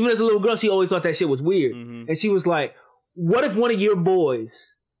she said, even as a little girl, she always thought that shit was weird. Mm-hmm. And she was like, what if one of your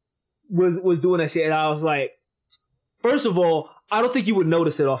boys was doing that shit? And I was like, first of all, I don't think you would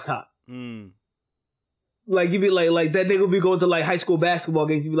notice it off top. Like you'd be like that nigga would be going to like high school basketball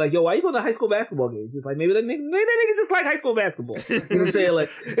games. You'd be like, yo, why you going to high school basketball games? Just like maybe that nigga just like high school basketball. You know what I'm saying? Like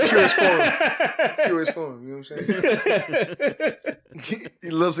purest form. You know what I'm saying?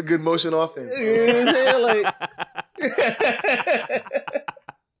 He loves a good motion offense. You know what I'm saying? Like.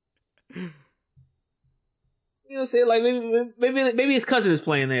 You know what I'm saying? Like maybe his cousin is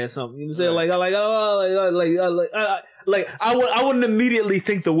playing there or something. You know what I'm saying? I wouldn't immediately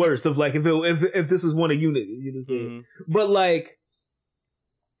think the worst of like if this was one of Unity. You know what I'm saying? But like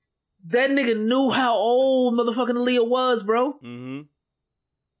that nigga knew how old motherfucking Aaliyah was, bro. Mm-hmm.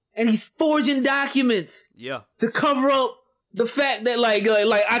 And he's forging documents. Yeah. To cover up the fact that like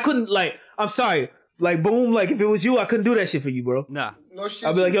I couldn't like I'm sorry. Like boom, like if it was you, I couldn't do that shit for you, bro. Nah. No shit.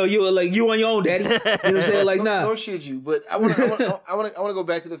 I'd be like, yo, you on your own, daddy. You know what I'm saying? Like, nah. No shit you. But I want to go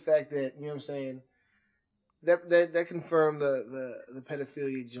back to the fact that, you know what I'm saying, that confirmed the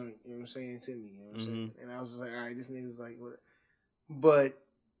pedophilia joint, you know what I'm saying, to me. You know what I'm saying? And I was just like, all right, this nigga's like, what? But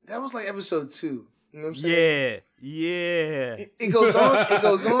that was like episode 2. You know what I'm saying? Yeah. It goes on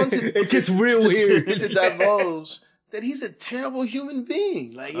to it gets real weird to divulge that he's a terrible human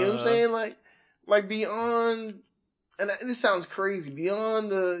being. Like, you know what I'm saying? Like beyond, and this sounds crazy, beyond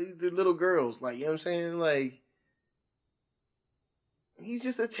the little girls. Like, you know what I'm saying? Like, he's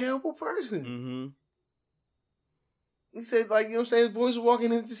just a terrible person. Mm-hmm. He said, like, you know what I'm saying? Boys were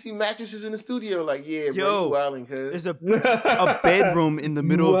walking in to see mattresses in the studio. Like, yeah, bro, you wilding, cuz. There's a bedroom in the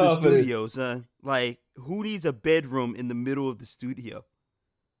middle of the studio, son. Like, who needs a bedroom in the middle of the studio?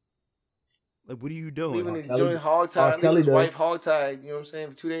 Like, what are you doing? Leaving his joint hogtied, leaving his wife hogtied, you know what I'm saying,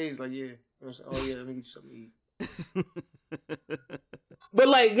 for 2 days. Like, yeah. You know what I'm saying? Oh, yeah, let me get you something to eat. But,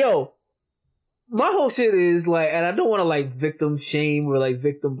 like, yo, my whole shit is, like, and I don't want to, like, victim shame or, like,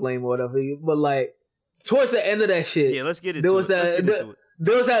 victim blame or whatever, but, like, towards the end of that shit. Yeah, let's get into it.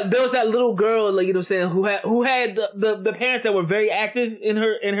 There was that little girl, like, you know what I'm saying, who had the parents that were very active in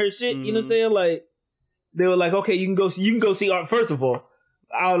her shit, you know what I'm saying? Like, they were like, okay, you can go see art. First of all,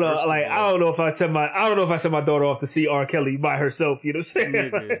 I don't know, like, I don't know if I sent my daughter off to see R. Kelly by herself, you know what I'm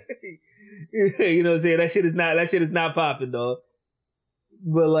saying? You know what I'm saying? That shit is not popping, dog.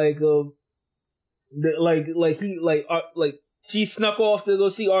 But like, she snuck off to go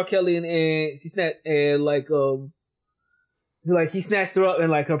see R. Kelly and she snatched and like he snatched her up and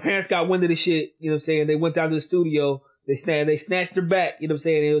like her parents got wind of the shit. You know what I'm saying? They went down to the studio. They snatched her back. You know what I'm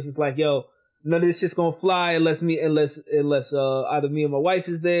saying? And it was just like, yo, none of this shit's gonna fly unless either me or my wife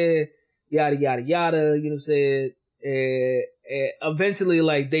is there. Yada yada yada. You know what I'm saying? and eventually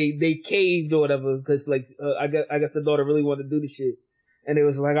like they caved or whatever because like I guess the daughter really wanted to do the shit, and it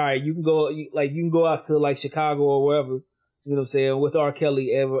was like, all right, you can go out to like Chicago or wherever, you know what I'm saying, with R.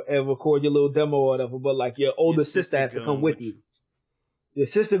 Kelly and record your little demo or whatever, but like your older sister has to come with you. Your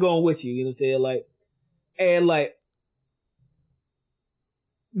sister going with you, you know what I'm saying, like, and like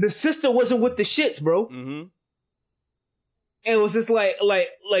the sister wasn't with the shits, bro. Mm-hmm. And it was just like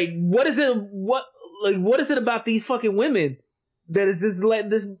what is it about these fucking women that is just like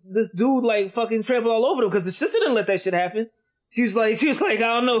this dude like fucking trample all over them? Because the sister didn't let that shit happen. She was like, I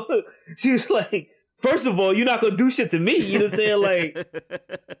don't know. She was like, first of all, you're not gonna do shit to me. You know what I'm saying? Like,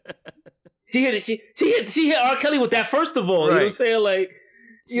 she hit R. Kelly with that. First of all, right. You know what I'm saying? Like,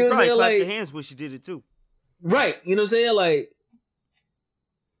 she probably clapped her hands when she did it too. Right. You know what I'm saying?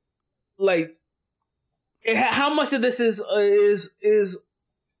 Like, how much of this is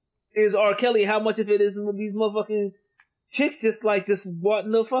R. Kelly? How much of it is these motherfucking chicks just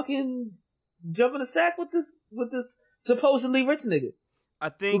wanting to fucking jump in a sack with this supposedly rich nigga? I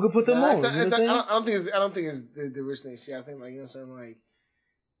think who could put them on. I don't think it's the rich nigga shit. I think, like, you know what I'm saying, like,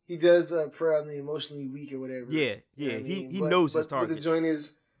 he does prey on the emotionally weak or whatever. Yeah. You know what I mean? He knows his target. But the joint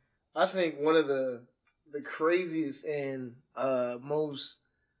is, I think one of the craziest and most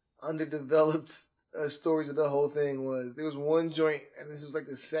underdeveloped stories of the whole thing was, there was one joint, and this was like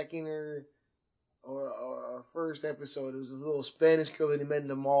the second or first episode. It was this little Spanish girl that he met in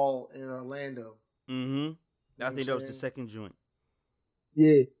the mall in Orlando. Mm-hmm. I think that was the second joint.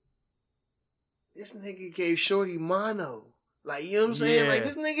 Yeah. This nigga gave Shorty mono. Like, you know what I'm saying? Like,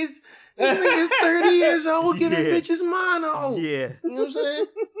 this nigga's 30 years old giving bitches mono. Yeah. You know what I'm saying?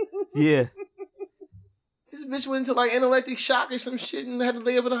 Yeah. This bitch went into like analytic shock or some shit and had to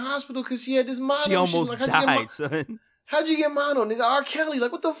lay up in the hospital because she had this mono. She almost died, son. How'd you get mono, nigga? R. Kelly.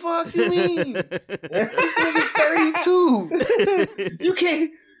 Like, what the fuck you mean? This nigga's 32.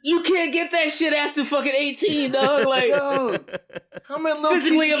 You can't get that shit after fucking 18, dog. Like, dog, how many little kids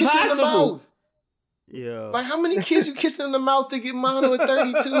you kissing in the mouth? Yeah. Like, how many kids you kissing in the mouth to get mono at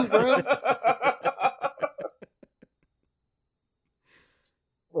 32, bro?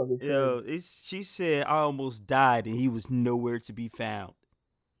 Yo, she said I almost died and he was nowhere to be found.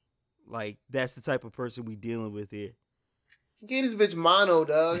 Like, that's the type of person we dealing with here. Get this bitch mono,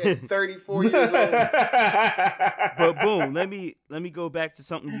 dog, at 34 years old. But boom, let me go back to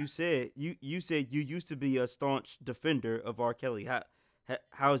something you said. You said you used to be a staunch defender of R. Kelly. How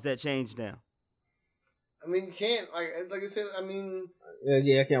has that changed now? I mean, you can't, like I said, I mean,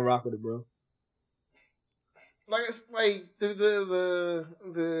 yeah, I can't rock with it, bro. Like, it's like the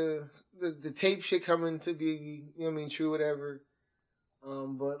tape shit coming to be, you know what I mean, true, whatever.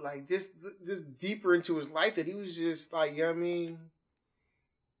 But like just deeper into his life, that he was just like, you know what I mean,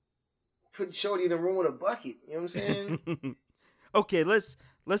 putting Shorty in a room with a bucket. You know what I'm saying? Okay, let's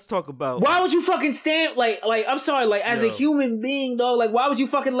talk about. Why would you fucking stand like I'm sorry, like as a human being, though, like why would you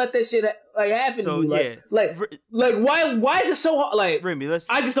fucking let that shit like happen to you? Like why is it so hard? Like, Remy,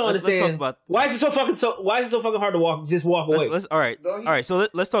 I just don't understand. Let's talk about why is it so fucking hard to walk away? All right. So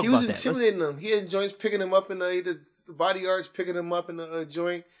let's talk about that. He was intimidating them. He had joints picking him up in the bodyguards picking him up in the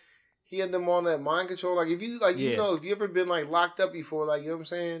joint. He had them on that mind control. Like, if you you know, if you ever been like locked up before, like, you know what I'm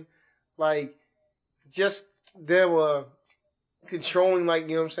saying, like just them controlling, like,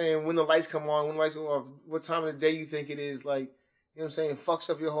 you know what I'm saying, when the lights come on, when the lights go off, what time of the day you think it is, like, you know what I'm saying,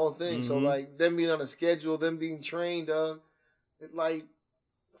 fucks up your whole thing. Mm-hmm. So, like, them being on a schedule, them being trained, dog, it, like,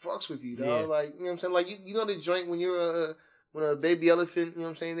 fucks with you, dog. Yeah. Like, you know what I'm saying, like, you know the joint when you're when a baby elephant, you know what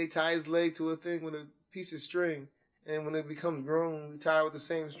I'm saying, they tie his leg to a thing with a piece of string, and when it becomes grown, we tie it with the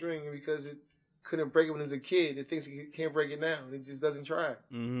same string, and because it couldn't break it when it was a kid, it thinks it can't break it now, and it just doesn't try.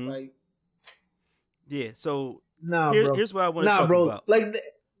 Mm-hmm. Like, yeah, so bro. Here's what I want to talk about. Like,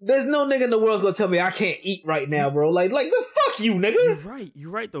 there's no nigga in the world's gonna tell me I can't eat right now, bro. Like, fuck you, nigga.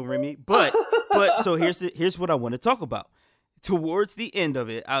 You're right though, Remy. But so here's what I want to talk about. Towards the end of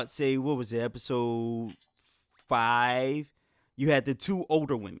it, I'd say, what was it, episode 5? You had the two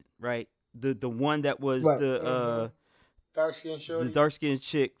older women, right? The one that was the dark skinned shorty, the dark skinned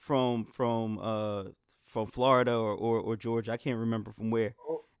chick from Florida or Georgia. I can't remember from where.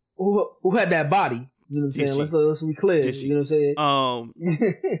 Who had that body? You know what I'm saying? Let's be clear. You know what I'm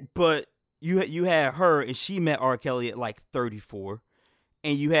saying? But you had her, and she met R. Kelly at like 34,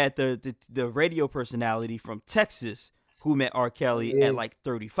 and you had the radio personality from Texas who met R. Kelly at like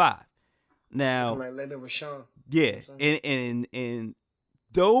 35. Now, like Lena Rashawn. Yeah, and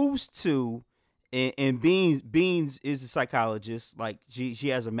those two, and Beans is a psychologist. Like, she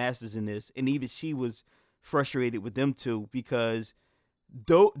has a master's in this, and even she was frustrated with them two because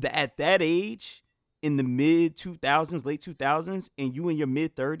at that age, in the mid 2000s, late 2000s, and you in your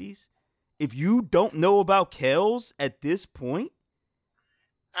mid 30s, if you don't know about Kells at this point,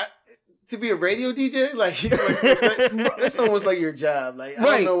 to be a radio DJ, like that's almost like your job. Like I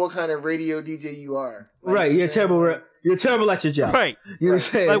don't know what kind of radio DJ you are. Like, right, you're terrible. You're terrible at your job. Right. You know what I'm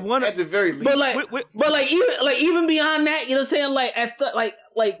saying? Like one at the very least. But even beyond that, you know what I'm saying?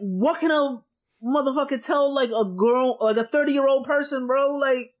 Like what can a motherfucker tell like a girl, like a 30-year-old person, bro?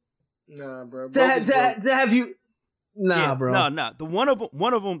 Like, nah, bro. To have you, bro. Nah. The one of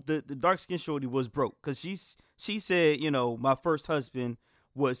them, the dark skinned shorty was broke because she said, you know, my first husband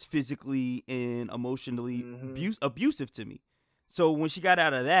was physically and emotionally abusive to me. So when she got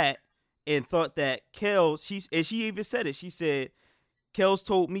out of that and thought that Kells, she even said it. She said, Kells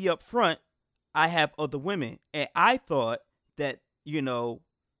told me up front, I have other women. And I thought that, you know,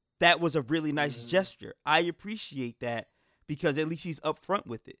 that was a really nice gesture. I appreciate that because at least he's upfront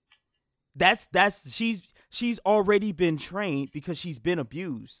with it. She's already been trained because she's been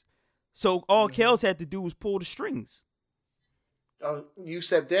abused. So all Kells had to do was pull the strings. Oh, you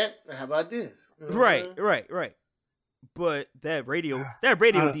accept that? How about this? You know Right. But that radio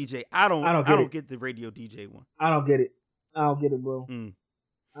DJ, I don't get the radio DJ one. I don't get it, bro. I don't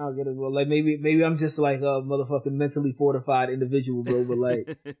get it, bro. Like maybe I'm just like a motherfucking mentally fortified individual, bro. But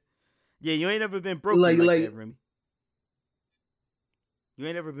like, yeah, you ain't ever been broken like that, Remy. You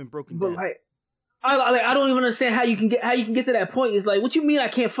ain't ever been broken down. But I don't even understand how you can get to that point. It's like, what you mean I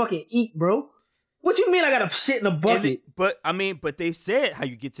can't fucking eat, bro? What you mean I gotta shit in a bucket? But they said how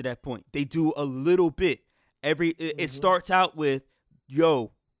you get to that point. They do a little bit. It starts out with,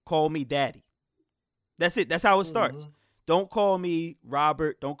 yo, call me daddy. That's it. That's how it starts. Don't call me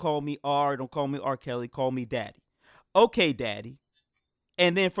Robert. Don't call me R. Don't call me R. Kelly. Call me daddy. Okay, daddy.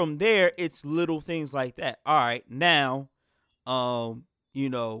 And then from there, it's little things like that. All right, now, you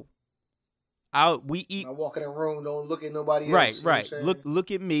know, we eat. I walk in a room, don't look at nobody else. Right.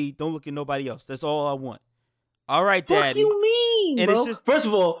 Look at me. Don't look at nobody else. That's all I want. All right, daddy. What do you mean, and bro? It's just, first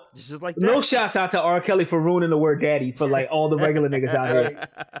of all, it's just like that. No shouts out to R. Kelly for ruining the word daddy for like all the regular niggas out there.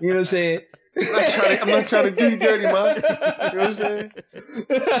 You know what I'm saying? I'm not trying to do you dirty, man. You know what I'm saying?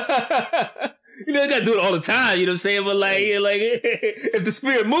 You know, you gotta do it all the time, you know what I'm saying? But like if the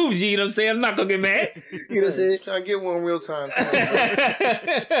spirit moves you, you know what I'm saying? I'm not gonna get mad. You know what I'm saying? Trying to get one real time.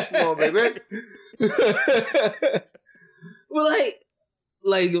 Come on, baby. Well, I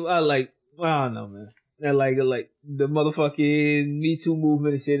don't know, man. And like the motherfucking Me Too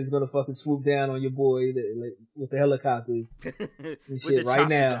movement and shit is gonna fucking swoop down on your boy with the helicopters and shit right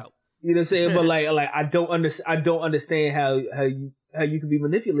now. Out. You know what I'm saying? But like I don't understand how you can be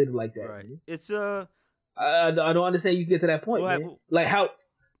manipulated like that. Right. Man. It's I don't understand you get to that point, man. Like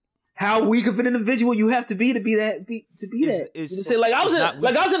how weak of an individual you have to be that. You know what I'm saying? Like I was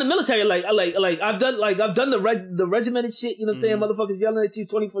in the military. I've done the regimented shit. You know what I'm saying? Motherfuckers yelling at you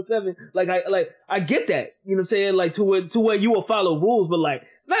 24/7. I get that. You know what I'm saying? Like to where you will follow rules, but like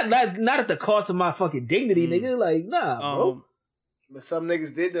not at the cost of my fucking dignity, nigga. Like nah, bro. But some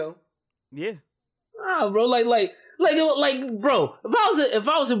niggas did though. Yeah. Nah, bro. Like, bro. If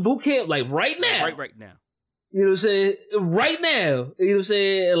I was in boot camp, like right now. You know what I'm saying? Right now. You know what I'm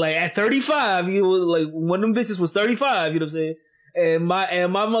saying? Like at 35, you know, like one of them bitches was 35. You know what I'm saying? And my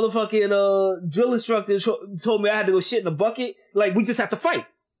motherfucking drill instructor told me I had to go shit in a bucket. Like we just have to fight.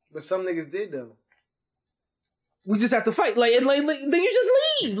 But some niggas did though. We just have to fight. Like then you just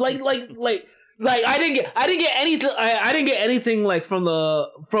leave. Like I didn't get anything. I didn't get anything like from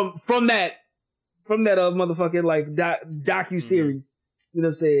that motherfucking like docu series. You know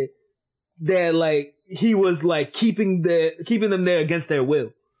what I'm saying? That like he was like keeping them there against their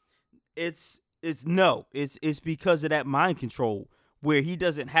will. It's because of that mind control where he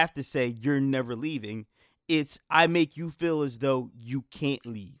doesn't have to say you're never leaving. It's I make you feel as though you can't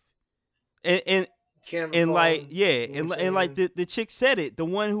leave. And like the chick said it, the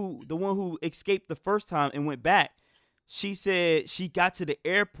one who escaped the first time and went back, she said she got to the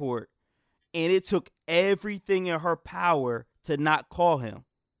airport and it took everything in her power to not call him.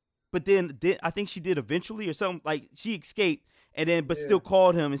 But then I think she did eventually or something, like she escaped and then still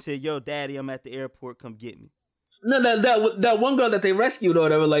called him and said, "Yo, daddy, I'm at the airport, come get me." No, that one girl that they rescued or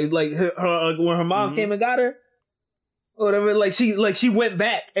whatever, like her when her mom came and got her. Or whatever, like she went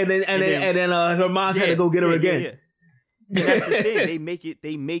back and then her mom had to go get her again. Yeah. And that's the thing.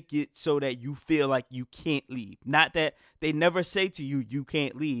 They make it so that you feel like you can't leave. Not that they never say to you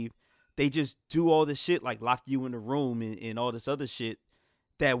can't leave. They just do all this shit like lock you in the room and all this other shit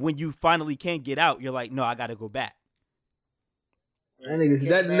that when you finally can't get out, you're like, no, I gotta go back. That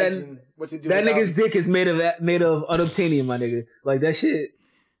nigga's dick is made of unobtainium, my nigga. Like that shit.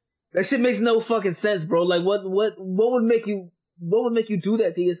 That shit makes no fucking sense, bro. Like, what would make you do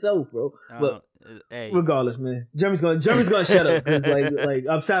that to yourself, bro? But hey. Regardless, man, Jeremy's gonna shut up. Like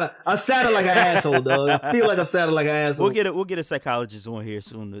I'm sounding like an asshole, dog. I feel like I'm sounding like an asshole. We'll get a psychologist on here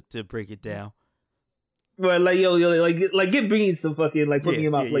soon to break it down. But like get Beans to fucking like put me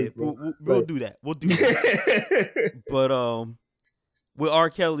in my place, bro. We'll do that. We'll do that. But with R.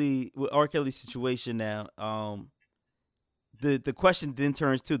 Kelly's situation now, the question then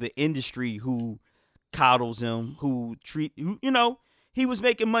turns to the industry who coddles him, who he was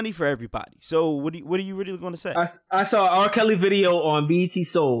making money for everybody. So what are you really going to say? I saw R. Kelly video on BET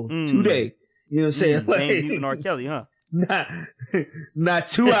Soul today. You know what I'm saying? Like, muting R. Kelly, huh? Not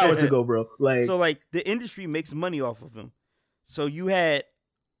 2 hours ago, bro. Like, so like the industry makes money off of him. So you had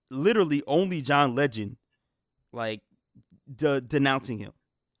literally only John Legend like denouncing him.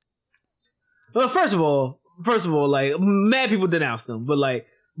 Well, first of all, like mad people denounced him,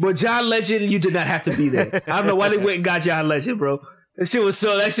 but John Legend, you did not have to be there. I don't know why they went and got John Legend, bro. That shit was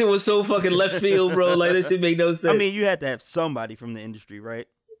so fucking left field, bro. Like that shit make no sense. I mean, you had to have somebody from the industry, right?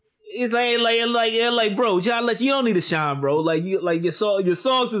 It's like, bro, John Legend, you don't need to shine, bro. Like your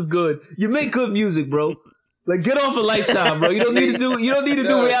songs is good. You make good music, bro. Like get off of Lifetime, bro. You don't need to do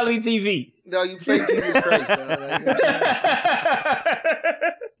reality TV. No, you play Jesus Christ, dog. Like,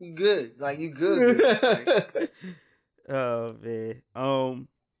 you good. Like you good. Like. Oh man.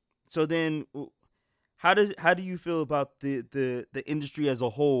 So then, how do you feel about the industry as a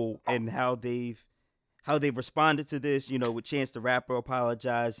whole and how they've responded to this? You know, with Chance the Rapper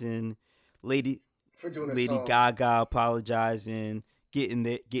apologizing, Lady Gaga apologizing,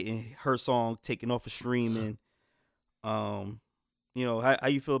 getting her song taken off of streaming. You know, how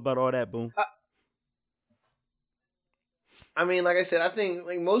you feel about all that, Boom? I mean, like I said, I think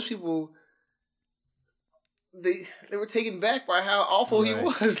like most people, they were taken back by how awful he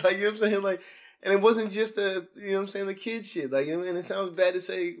was. Like, you know what I'm saying? Like, and it wasn't just the kid shit. Like, and it sounds bad to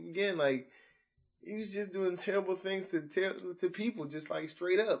say again, like, he was just doing terrible things to people, just like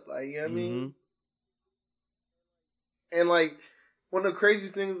straight up. Like, you know what I mean? And like, one of the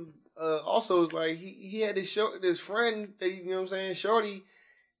craziest things also is like, he had this friend that, you know what I'm saying, Shorty,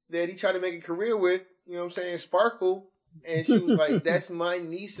 that he tried to make a career with, you know what I'm saying, Sparkle. And she was like, that's my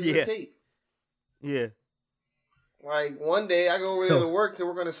niece in the tape. Yeah. Like, one day I go over there to work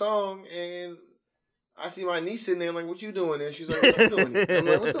on a song, and I see my niece sitting there, I'm like, what you doing there? She's like, what you doing there? I'm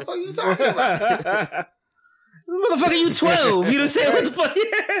like, what the fuck are you talking about? Motherfucker, you 12. You know what I'm saying? What the fuck?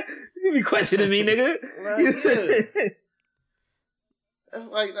 You be questioning me, nigga.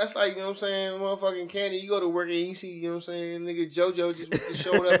 Like, That's like, you know what I'm saying, motherfucking Candy, you go to work and you see, you know what I'm saying, nigga JoJo just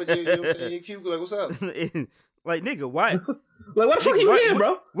showed up at your, you know what I'm saying, your cubicle, like, what's up? Like, nigga, why? Like, what the fuck are you here,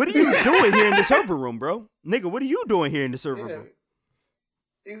 bro? What are you doing here in the server room, bro? Nigga, what are you doing here in the server room?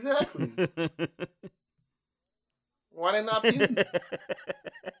 Exactly. Why they not you?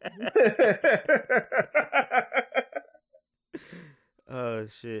 Oh,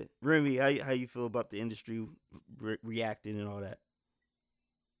 shit. Remy, how you feel about the industry reacting and all that?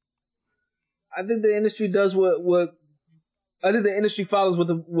 I think the industry does what I think the industry follows what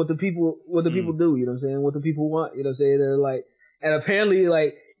the people do, you know what I'm saying? What the people want, you know what I'm saying? They're like, and apparently,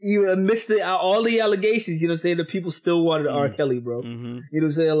 like, even amidst all the allegations, you know what I'm saying, the people still wanted R. Kelly, bro. Mm-hmm. You know what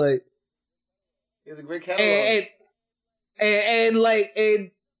I'm saying? Like, it's a great catalog.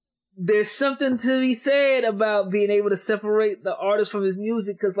 And there's something to be said about being able to separate the artist from his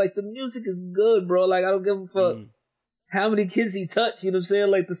music, because, like, the music is good, bro. Like, I don't give a fuck how many kids he touched, you know what I'm saying?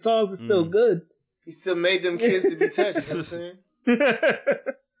 Like, the songs are still good. He still made them kids to be touched, you know what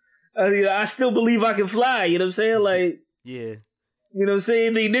I'm saying? I still believe I can fly, you know what I'm saying? Like, yeah. You know what I'm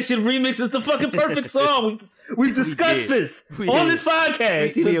saying? The Ignition remix is the fucking perfect song. We've discussed this on this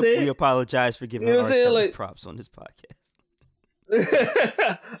podcast. You know what I'm saying? We apologize for giving R. Kelly props on this podcast.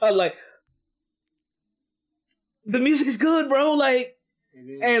 I'm like, the music is good, bro. Like,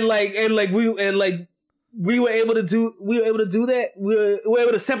 we were able to do that. We were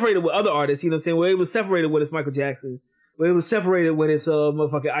able to separate it with other artists. You know what I'm saying? We were able to separate it when it's Michael Jackson. We were able to separate it when it's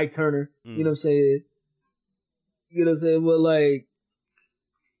motherfucking Ike Turner. You know what I'm saying? You know what I'm saying? But like,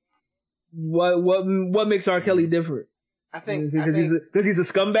 what makes R. Kelly different? I think because he's a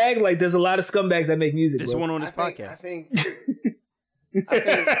scumbag. Like, there's a lot of scumbags that make music. This one on this podcast.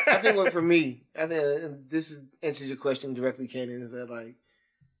 I think what for me, I think this answers your question directly, Cannon, is that like,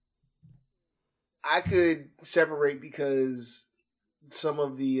 I could separate because some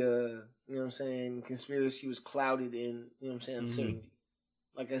of the you know what I'm saying, conspiracy was clouded in, you know what I'm saying, uncertainty.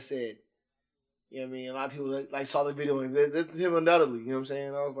 Like I said, you know what I mean, a lot of people like saw the video and that's him undoubtedly, you know what I'm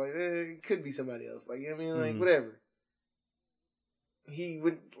saying? I was like, it could be somebody else. Like, you know what I mean? Like, whatever. he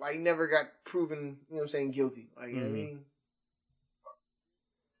would like never got proven, you know what I'm saying, guilty. Like, you know what I mean?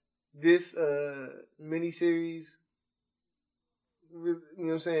 This miniseries, you know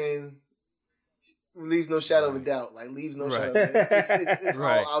what I'm saying, leaves no shadow of a doubt. Like, leaves no shadow of a doubt. It's all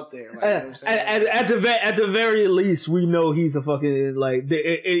out there. Like, you know what I'm saying? At the very least, we know he's a fucking, like,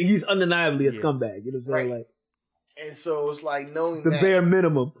 he's undeniably a scumbag. You know what I'm saying? Like, and so it's like knowing the bare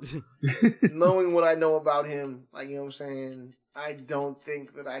minimum. Knowing what I know about him, like, you know what I'm saying, I don't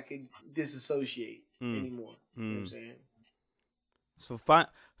think that I could disassociate anymore. You know what I'm saying? So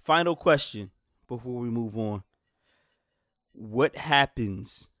final question before we move on. What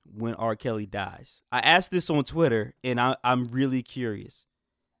happens when R. Kelly dies? I asked this on Twitter, and I'm really curious.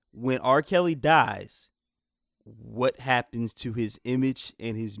 When R. Kelly dies, what happens to his image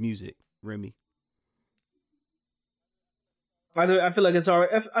and his music, Remy? I feel like it's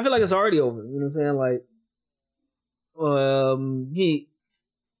already. I feel like it's already over. You know what I'm saying? Like,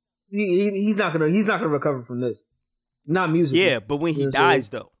 he's not gonna recover from this. Not music. Yeah, but when he dies,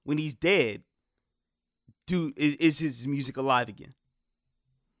 though, when he's dead, is his music alive again?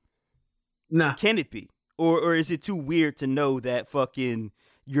 Nah. Can it be? Or is it too weird to know that fucking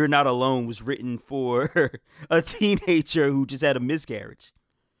You're Not Alone was written for a teenager who just had a miscarriage?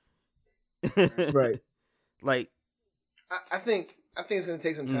 Right. Like, I think it's gonna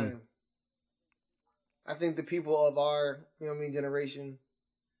take some time. I think the people of our, you know what I mean, generation.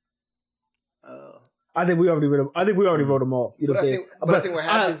 I think we already wrote them off. You know what I'm saying? But I think what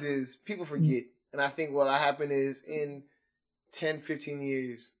happens is people forget, and I think what'll happen is in 10, 15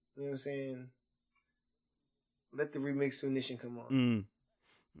 years, you know what I'm saying, let the remix to Ignition come on.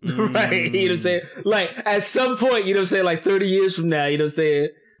 Right, you know what I'm saying? Like, at some point, you know what I'm saying, like 30 years from now, you know what I'm saying,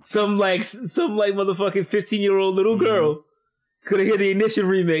 some motherfucking 15-year-old little girl is gonna hear the Ignition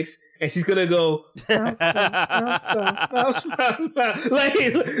remix, and she's gonna go, like,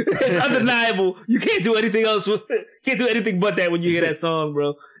 it's undeniable. You can't do anything else. Can't do anything but that when you hear that song,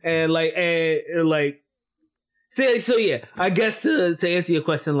 bro. And so yeah. I guess to answer your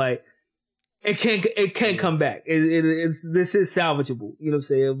question, like, it can't come back. This is salvageable. You know what I'm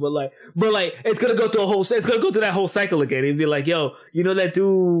saying? But like, it's gonna go through that whole cycle again. It'd be like, yo, you know that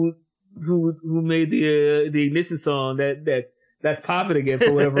dude who made the Ignition song that's popping again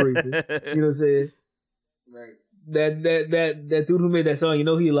for whatever reason. You know what I'm saying? Right. That dude who made that song, you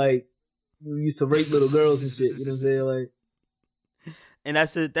know, he used to rape little girls and shit. You know what I'm saying? Like, and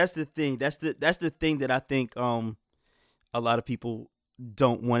that's the thing. That's the thing that I think a lot of people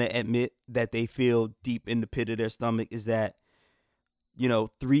don't want to admit, that they feel deep in the pit of their stomach, is that, you know,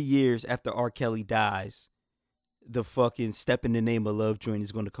 3 years after R. Kelly dies, the fucking Step in the Name of Love joint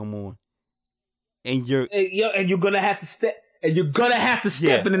is going to come on, and you're gonna have to step. And you're gonna have to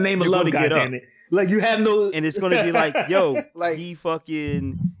step in the name of love, goddammit. Like, you have no... And it's gonna be like, yo, like, he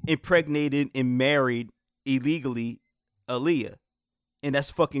fucking impregnated and married illegally Aaliyah. And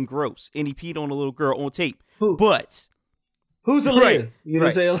that's fucking gross. And he peed on a little girl on tape. Who? But... Who's Aaliyah? Right, you know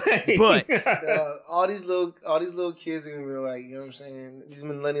what I'm saying? But... all these little kids are gonna be like, you know what I'm saying? These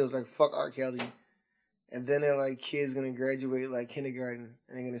millennials like, fuck R. Kelly. And then they're like, kids gonna graduate like kindergarten,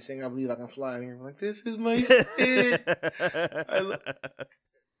 and they're gonna sing "I Believe I Can Fly," and you're like, "This is my shit."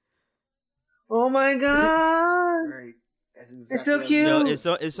 Oh my god! Right, that's exactly. It's so cute.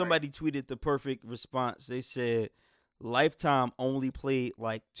 It's somebody tweeted the perfect response. They said, Lifetime only played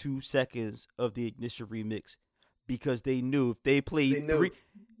like 2 seconds of the Ignition remix because they knew if they played 3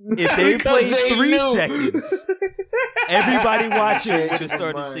 seconds, everybody watching would have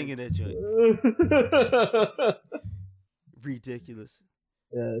started singing that joint. Ridiculous.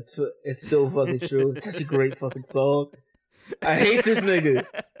 Yeah, it's so fucking true. It's such a great fucking song. I hate this nigga.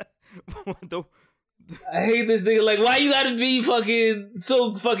 I hate this nigga. Like, why you gotta be fucking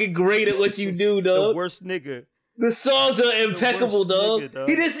so fucking great at what you do, dog? The worst nigga. The songs are impeccable, dog. Nigga, dog.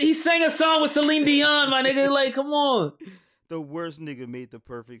 He sang a song with Celine Dion, my nigga. Like, come on. The worst nigga made the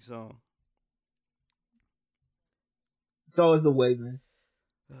perfect song. It's always the way, man.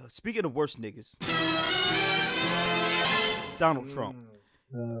 Speaking of worst niggas, Donald Trump.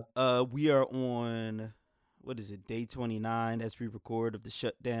 We are on, what is it, day 29 as we record of the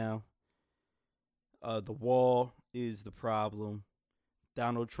shutdown. The wall is the problem.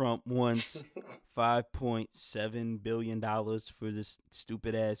 Donald Trump wants $5.7 billion for this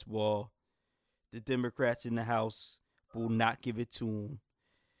stupid ass wall. The Democrats in the House will not give it to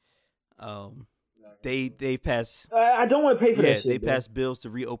him. They pass. I don't want to pay for that shit. They pass bills to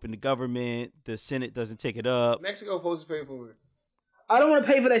reopen the government. The Senate doesn't take it up. Mexico supposed to pay for it. I don't want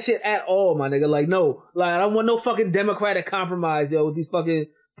to pay for that shit at all, my nigga. Like, no. Like, I don't want no fucking Democratic compromise, yo, with these fucking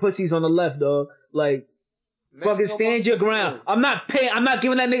pussies on the left, dog. Like, Fucking stand your ground. I'm not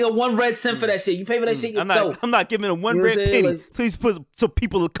giving that nigga 1 red cent for that shit. You pay for that shit yourself. I'm not giving him 1 red penny. Like, please put some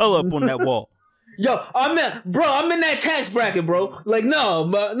people of color up on that wall. Yo, I'm in that tax bracket, bro. Like, no,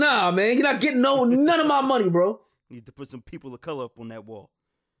 but nah, man. You're not getting none of my money, bro. Need to put some people of color up on that wall.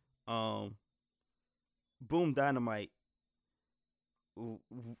 Boom Dynamite.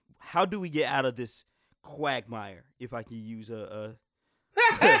 How do we get out of this quagmire, if I can use a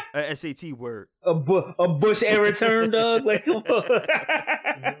SAT word? A Bush era term, dog? Like, come on.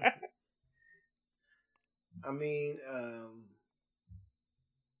 I mean,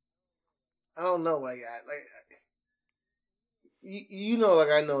 I don't know. Like you know,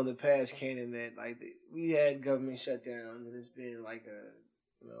 like I know in the past canon that like we had government shutdowns and it's been like a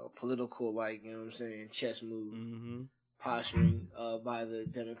political, like, you know what I'm saying, chess move, posturing by the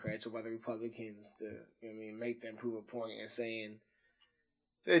Democrats or by the Republicans to, you know what I mean, make them prove a point and saying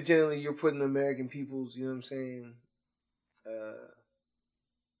that generally you're putting the American people's, you know what I'm saying,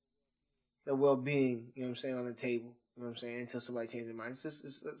 their well-being, you know what I'm saying, on the table, you know what I'm saying, until somebody changes their mind.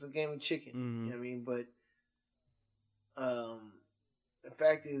 It's a game of chicken, you know what I mean, but the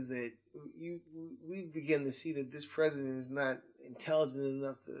fact is that we begin to see that this president is not intelligent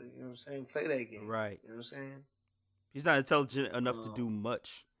enough to, you know what I'm saying, play that game. Right. You know what I'm saying? He's not intelligent enough to do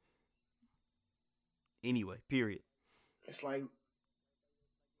much. Anyway, period. It's like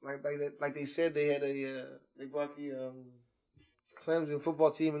they said they had they brought the Clemson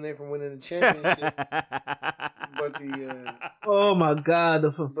football team in there from winning the championship. But oh my God,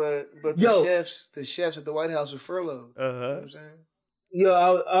 but the chefs at the White House were furloughed. You know what I'm saying? Yo,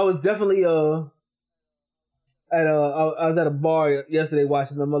 I was definitely I was at a bar yesterday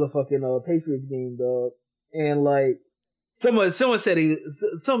watching the motherfucking Patriots game, dog, and like someone said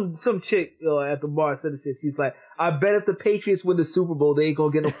some chick at the bar said this shit. She's like, I bet if the Patriots win the Super Bowl, they ain't gonna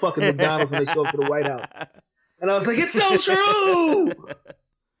get no fucking McDonald's when they show up to the White House. And I was like, it's so true.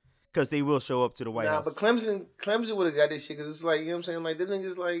 Because they will show up to the White House. But Clemson would have got this shit because it's like, you know what I'm saying, like them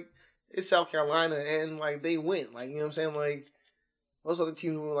niggas, like, it's South Carolina and like they went, like, you know what I'm saying, like most other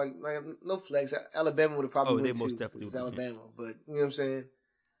teams were like no flex. Alabama would have probably went too. Most definitely it's Alabama, but you know what I'm saying.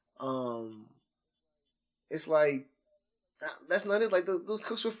 It's like that's not it. Like those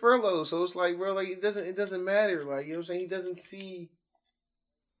cooks were furloughed, so it's like, bro, like it doesn't matter. Like, you know what I'm saying. He doesn't see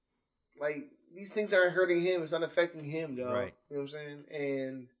like these things aren't hurting him. It's not affecting him, dog. Right. You know what I'm saying.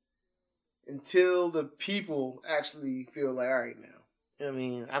 And until the people actually feel like, all right, now, you know what I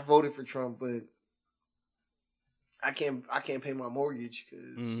mean, I voted for Trump, but I can't pay my mortgage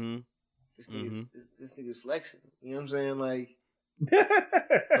because this nigga's flexing. You know what I'm saying? Like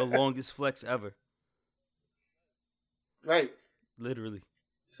the longest flex ever. Right. Literally.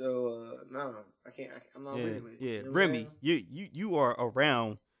 So no, I can't. I'm not with it. Yeah, you know Remy, you are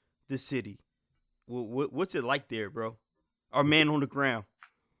around the city. What's it like there, bro? Our man on the ground.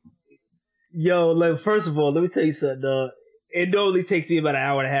 Yo, like, first of all, let me tell you something, dog. It normally takes me about an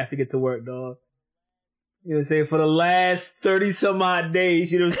hour and a half to get to work, dog. You know what I'm saying? For the last 30 some odd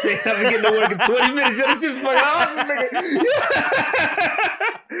days, you know what I'm saying? I've been getting to work in 20 minutes. You know, this shit's fucking awesome, nigga.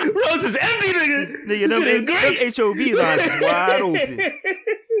 Roads is empty, nigga. Nigga, them HOV lines is wide open.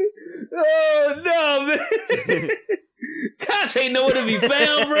 Oh, no, man. Cops ain't nowhere to be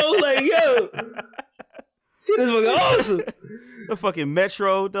found, bro. Like, yo. Shit is fucking awesome. The fucking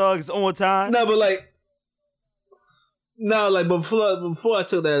Metro, dog, is on time. No, but like, before I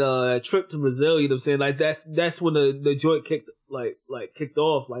took that trip to Brazil, you know what I'm saying? Like, that's when the joint kicked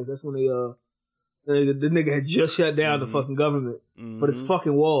off. Like, that's when the nigga had just shut down the fucking government for this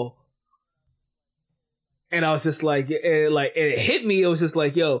fucking wall. And I was just like, it hit me. It was just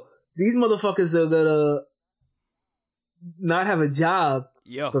like, yo, these motherfuckers are gonna not have a job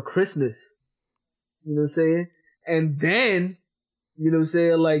for Christmas. You know what I'm saying? And then, you know what I'm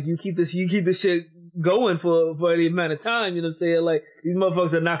saying, like, you keep this shit going for any amount of time, you know what I'm saying? Like, these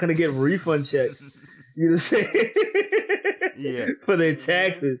motherfuckers are not gonna get refund checks. You know what I'm saying? Yeah. For their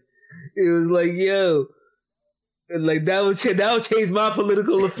taxes. It was like, yo, and like that would change my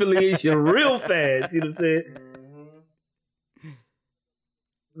political affiliation real fast. You know what I'm saying?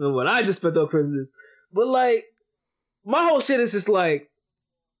 What I just spent on Christmas, but like my whole shit is just like,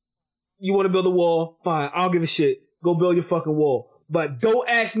 you want to build a wall? Fine, I don't give a shit. Go build your fucking wall, but don't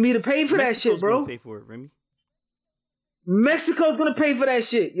ask me to pay for that shit, bro. Gonna pay for it, Remy. Mexico's gonna pay for that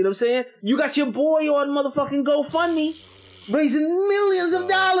shit. You know what I'm saying? You got your boy on motherfucking GoFundMe, raising millions of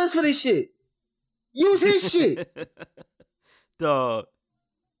dollars for this shit. Use his shit. Dog.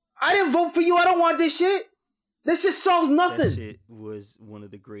 I didn't vote for you. I don't want this shit. This shit solves nothing. That shit was one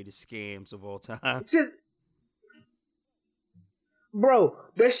of the greatest scams of all time. It's just, Bro,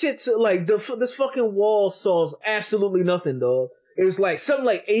 that shit's like this fucking wall solves absolutely nothing, dog. It was like something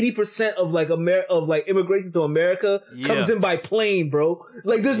like 80% of like immigration to America comes in by plane, bro.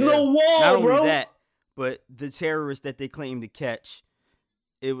 Like there's no wall, Not only bro. that, but the terrorists that they claimed to catch,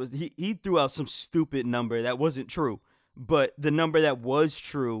 it was he threw out some stupid number that wasn't true. But the number that was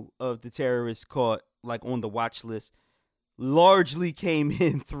true of the terrorists caught like on the watch list largely came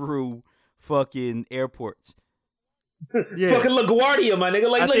in through fucking airports. Yeah. Fucking LaGuardia, my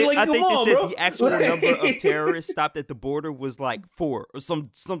nigga. I think they said bro. the actual number of terrorists stopped at the border was like 4 or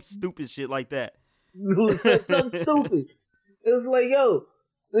some stupid shit like that. Something stupid. It was like, yo,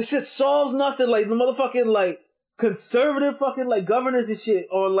 this shit solves nothing. Like the motherfucking like conservative fucking like governors and shit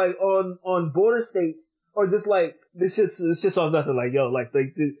on border states or just like this shit solves nothing. Like yo, like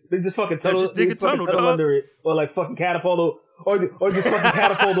they just fucking tunnel, just dig a tunnel, dog. Under it or like fucking catapult or just fucking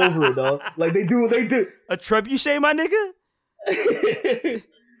catapult over it, dog. Like they do a trebuchet, my nigga.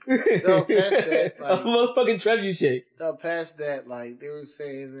 No, past that, like, a motherfucking trebuchet. No, past that, like they were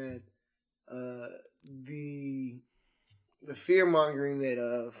saying that the fear mongering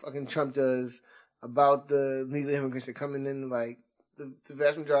that fucking Trump does about the legal immigrants that coming in, like the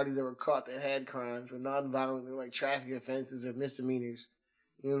vast majority that were caught that had crimes were non-violent, they were like traffic offenses or misdemeanors.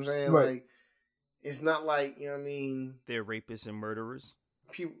 You know what I'm saying? Right. Like it's not like, you know what I mean, they're rapists and murderers.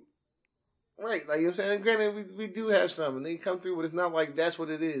 Right, like, you know what I'm saying? And granted, we do have some, and they come through, but it's not like that's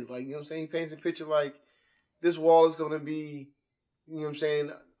what it is. Like, you know what I'm saying? He paints a picture like this wall is going to be, you know what I'm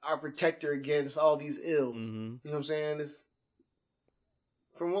saying, our protector against all these ills. Mm-hmm. You know what I'm saying? It's,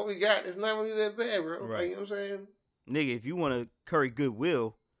 from what we got, it's not really that bad, bro. Right. Like, you know what I'm saying? Nigga, if you want to curry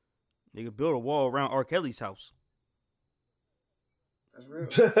goodwill, nigga, build a wall around R. Kelly's house. That's real.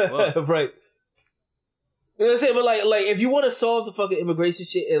 Right. You know what I'm saying? But like if you want to solve the fucking immigration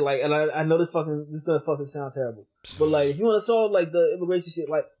shit and I know this gonna fucking sound terrible, but like if you want to solve like the immigration shit,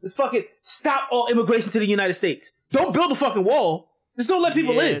 like just fucking stop all immigration to the United States. Don't build a fucking wall. Just don't let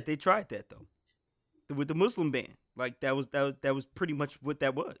people in. They tried that though with the Muslim ban. Like that was pretty much what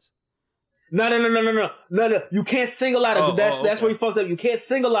that was. No. You can't single out. That's where you fucked up. You can't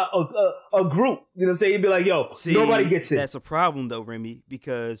single out a group. You know what I'm saying? You'd be like, yo, nobody gets in. That's a problem though, Remy,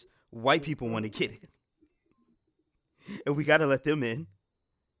 because white people want to get in. And we gotta let them in.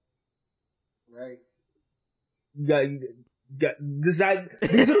 Right. These are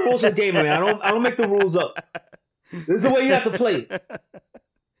the rules of the game, man. I don't make the rules up. This is the way you have to play it.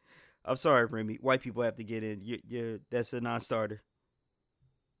 I'm sorry, Remy. White people have to get in. You're that's a non-starter.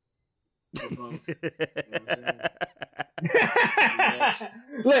 I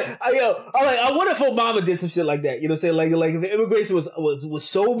wonder if Obama did some shit like that. You know what I'm saying? Like if the immigration was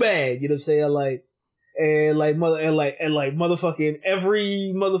so bad, you know what I'm saying? Like motherfucking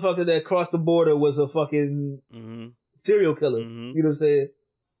every motherfucker that crossed the border was a fucking serial killer. Mm-hmm. You know what I'm saying?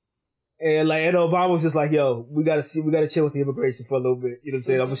 And Obama was just like, yo, we gotta chill with the immigration for a little bit. You know what I'm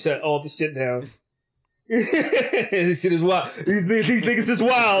saying? I'm gonna shut all this shit down. This shit is wild. These niggas is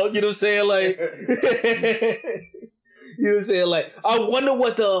wild. You know what I'm saying? Like, you know what I'm saying? Like, I wonder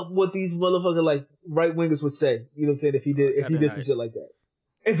what these motherfucking like right wingers would say. You know what I'm saying? If he did some shit like that.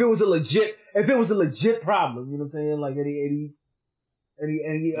 If it was a legit problem, you know what I'm saying? Like any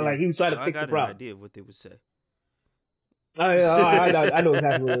like he was trying to fix the problem. I got an idea of what they would say. I know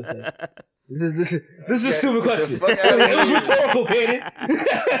exactly what they would say. This is a stupid question. It was rhetorical, Cannon.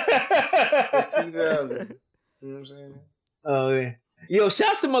 For 2000, you know what I'm saying? Oh man, yo,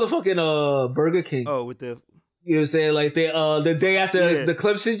 shouts to motherfucking Burger King. Oh, with the, you know what I'm saying? Like the day after the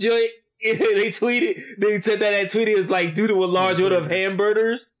Clemson joint. They said that tweeted was like due to a large order of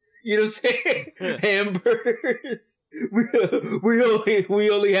hamburgers. You know what I'm saying? Hamburgers.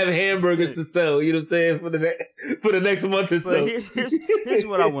 We only have hamburgers to sell. You know what I'm saying for the next month or so. Here's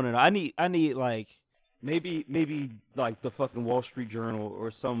what I want to know. I need like maybe like the fucking Wall Street Journal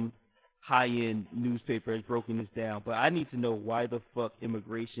or some high end newspaper has broken this down. But I need to know why the fuck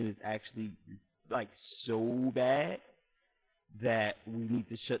immigration is actually like so bad that we need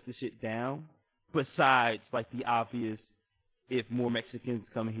to shut the shit down, besides like the obvious, if more Mexicans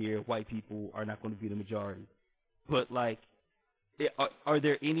come here, white people are not going to be the majority. But like, are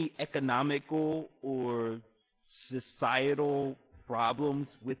there any economical or societal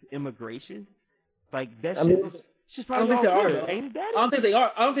problems with immigration? Like that shit is just probably I don't think they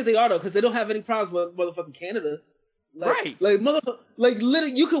are though, because they don't have any problems with motherfucking Canada. Like, right. Like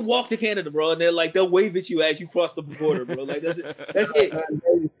literally, you could walk to Canada, bro, and they'll wave at you as you cross the border, bro. Like that's it. That's it.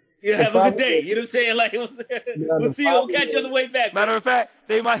 You have a good day. You know what I'm saying? Like we'll see you. We'll catch you on the way back. Matter of fact,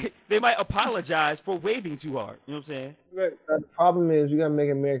 they might apologize for waving too hard. You know what I'm saying? Right. The problem is we gotta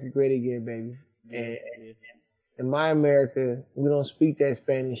make America great again, baby. in my America, we don't speak that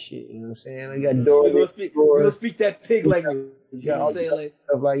Spanish shit. You know what I'm saying? They got doors. We don't speak that pig language. You know what I'm saying? Like,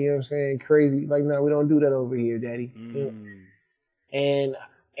 stuff like, you know what I'm saying? Crazy. Like, no, we don't do that over here, Daddy. You know?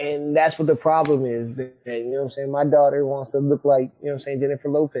 And that's what the problem is. That, you know what I'm saying? My daughter wants to look like, you know what I'm saying, Jennifer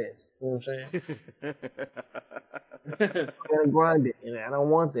Lopez. You know what I'm saying? Ariana Grande, and I don't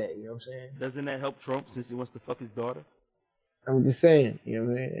want that. You know what I'm saying? Doesn't that help Trump since he wants to fuck his daughter? I'm just saying. You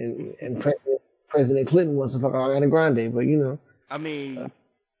know what I mean? And President Clinton wants to fuck Ariana Grande, but you know. I mean,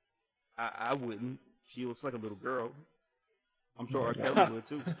 I wouldn't. She looks like a little girl. I'm sure R. Kelly would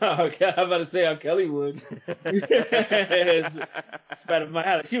too. Okay, I'm about to say R. Kelly would. It's better than my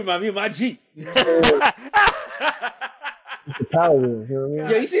house. She remind me of my Jeep. The Power Wheels, you know what I mean?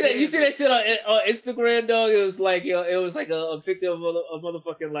 Yeah, you see that shit on Instagram, dog? It was like, it was like a picture of a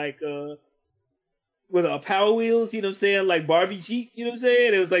motherfucking like with a Power Wheels, you know what I'm saying? Like Barbie Jeep, you know what I'm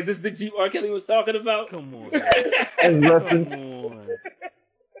saying? It was like, this is the Jeep R. Kelly was talking about. Come on. Come on.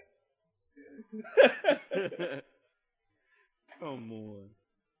 Come on.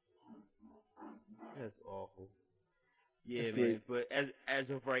 That's awful. Yeah, that's man. Great. But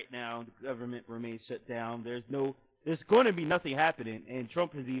as of right now, the government remains shut down. There's going to be nothing happening, and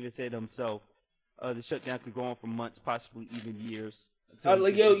Trump has even said himself, the shutdown could go on for months, possibly even years.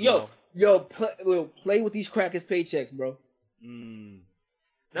 Like, play with these crackers' paychecks, bro.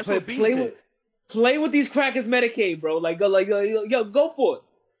 That's what Bean said. Play with these crackers' Medicaid, bro. Like, go for it.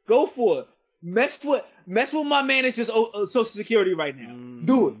 Go for it. Mess with my manager's Social Security right now.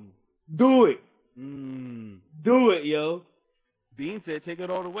 Do it. Do it, yo. Bean said, take it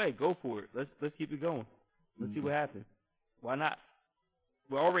all the way. Go for it. Let's keep it going. Let's see what happens. Why not?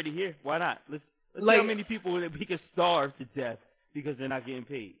 We're already here. Why not? Let's see how many people we can starve to death because they're not getting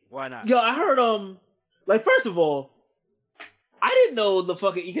paid. Why not? Yo, I heard first of all, I didn't know the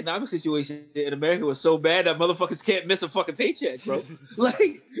fucking economic situation in America was so bad that motherfuckers can't miss a fucking paycheck, bro.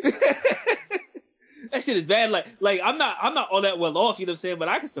 Like that shit is bad. Like I'm not all that well off, you know what I'm saying? But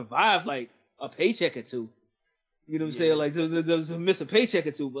I can survive like a paycheck or two. You know what I'm saying? Like to miss a paycheck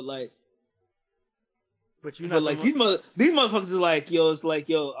or two, but like. But like these motherfuckers are like, yo, it's like,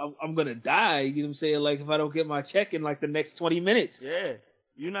 yo, I'm gonna die. You know what I'm saying? Like if I don't get my check in like the next 20 minutes. Yeah,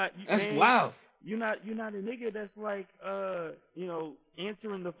 that's wild. You're not a nigga that's like,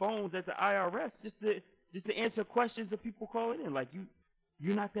 answering the phones at the IRS just to answer questions that people calling in. Like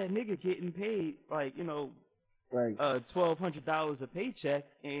you're not that nigga getting paid like right. $1,200 a paycheck,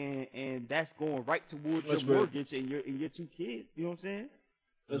 and that's going right towards your mortgage and your two kids. You know what I'm saying?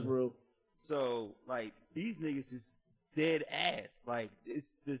 That's real. So like these niggas is dead ass. Like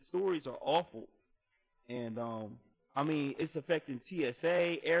the stories are awful, and I mean it's affecting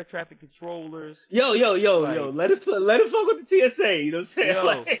TSA, air traffic controllers. Yo, let it fuck with the TSA. You know what I'm saying? Yo,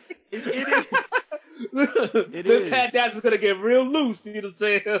 like, it is. The Pat Dats is gonna get real loose. You know what I'm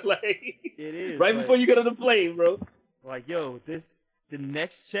saying? Like it is right before you get on the plane, bro. Like the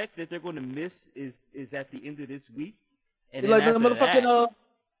next check that they're gonna miss is at the end of this week, and like the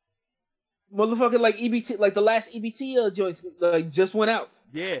motherfucking like EBT, like the last EBT joints like just went out.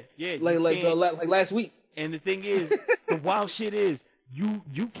 Yeah. Like last week. And the thing is, the wild shit is you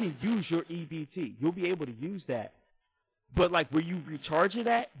can use your EBT. You'll be able to use that. But like where you recharge it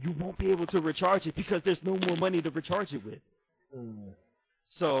at, you won't be able to recharge it because there's no more money to recharge it with.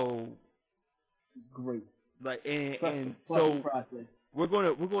 So it's great. Like and so process. We're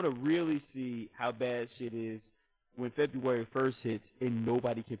gonna really see how bad shit is when February 1st hits and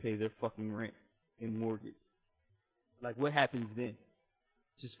nobody can pay their fucking rent and mortgage. Like what happens then?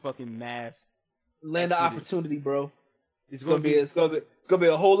 Just fucking mass land of opportunity, bro. It's gonna be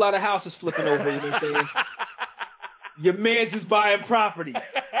a whole lot of houses flipping over. You know what I'm saying? Your man's just buying property.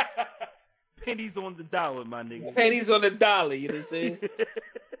 Pennies on the dollar, my nigga. Pennies on the dollar. You know what I'm saying?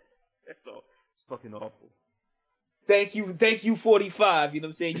 That's all. It's fucking awful. Thank you, 45. You know what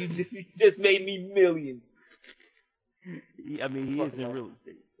I'm saying? You just made me millions. I mean, he is in real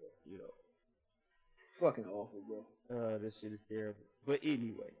estate, so fucking awful, bro. This shit is terrible. But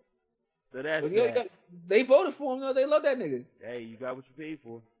anyway, so that's they voted for him though. They love that nigga. Hey, you got what you paid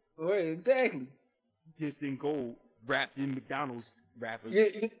for. Right, exactly. Dipped in gold, wrapped in McDonald's wrappers.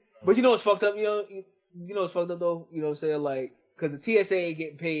 Yeah, but you know what's fucked up, You know what's fucked up though. You know what I'm saying? Like, cause the TSA ain't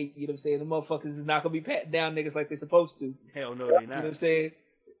getting paid. You know what I'm saying? The motherfuckers is not gonna be patting down niggas like they're supposed to. Hell no, they not. You know what I'm saying?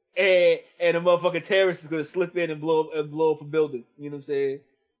 And the motherfucking terrorist is gonna slip in and blow up a building. You know what I'm saying?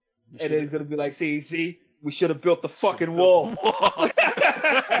 And then it's gonna be like, see, we should have built the fucking wall.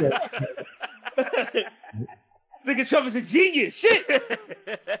 This nigga Trump is a genius. Shit.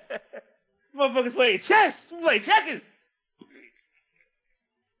 Motherfuckers playing chess. We play checkers.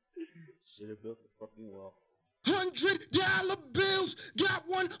 Should have built the fucking wall. $100 bills. Got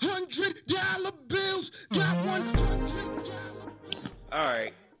 $100 bills. Got $100. All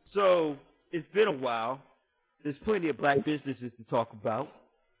right. So it's been a while. There's plenty of black businesses to talk about.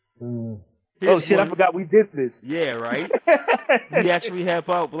 Oh shit! I forgot we did this. Yeah, right. We actually help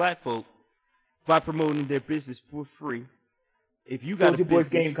out black folk by promoting their business for free. If you got a Boy's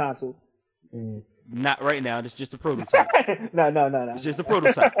business, game console. Not right now. It's just a prototype. No. It's just a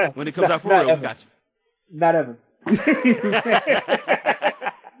prototype. When it comes out for real, we got you. Not ever.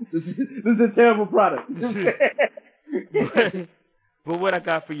 This is a terrible product. But what I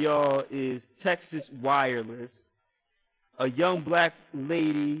got for y'all is Texas Wireless. A young black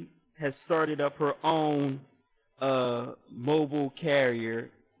lady has started up her own mobile carrier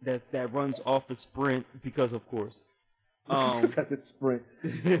that runs off of Sprint because, of course. Because it's Sprint.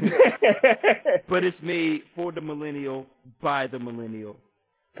 But it's made for the millennial, by the millennial.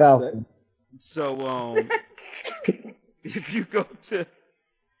 Falcon. So if you go to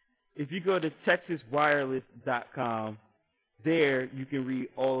texaswireless.com, there you can read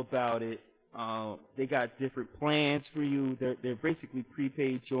all about it. They got different plans for you. They're basically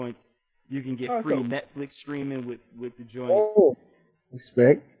prepaid joints. You can get free Netflix streaming with the joints. Oh,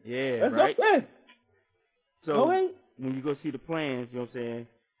 respect. Yeah, That's right. not bad. So when you go see the plans, you know what I'm saying,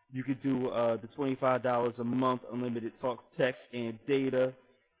 you could do the $25 a month, unlimited talk, text, and data.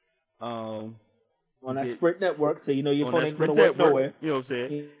 On that Sprint network, so you know your phone ain't gonna work nowhere. You know what I'm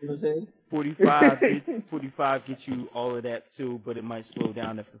saying? You know what I'm saying? 45 gets you all of that too, but it might slow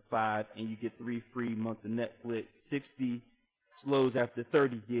down after 5, and you get 3 free months of Netflix. 60 slows after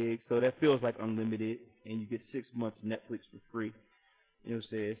 30 gigs, so that feels like unlimited, and you get 6 months of Netflix for free. You know what I'm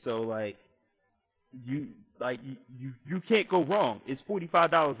saying? So like you can't go wrong. It's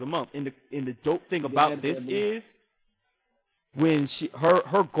 $45 a month, and the dope thing about this is when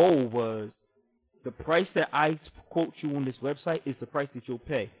her goal was the price that I quote you on this website is the price that you'll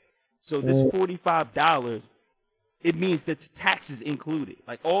pay. So this $45, it means that the taxes included.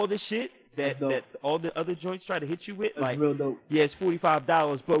 Like all the shit that all the other joints try to hit you with, like real dope. Yeah, it's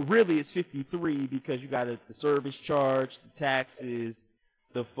 $45, but really it's $53 because you got the service charge, the taxes,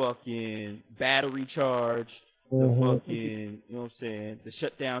 the fucking battery charge, the fucking, you know what I'm saying, the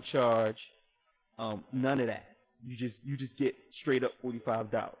shutdown charge. None of that. You just get straight up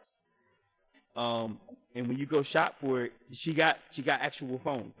 $45. And when you go shop for it, she got actual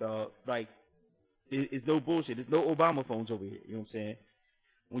phones, dog. Like, it's no bullshit. There's no Obama phones over here. You know what I'm saying?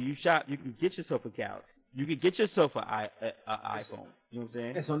 When you shop, you can get yourself a Galaxy. You can get yourself an iPhone. You know what I'm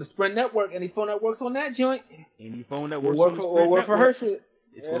saying? It's on the Sprint network. Any phone that works on that joint, any phone that works on the Sprint work for her shit.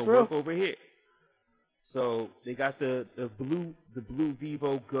 It's gonna work over here. So they got the blue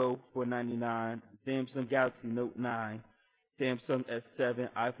Vivo Go for $99, Samsung Galaxy Note 9, Samsung S7,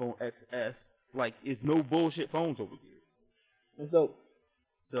 iPhone XS. Like, it's no bullshit phones over here. That's dope.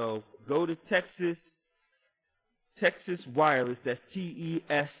 So go to Texas Wireless. That's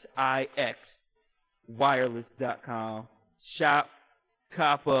TESIX wireless.com. Shop,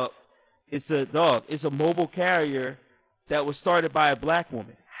 cop up. It's a mobile carrier that was started by a black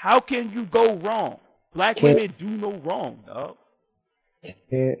woman. How can you go wrong? Black women do no wrong, dog.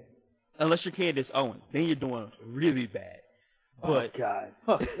 Unless you're Candace Owens, then you're doing really bad. But God,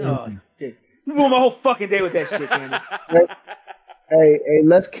 shit. You ruined my whole fucking day with that shit, Candace. Hey,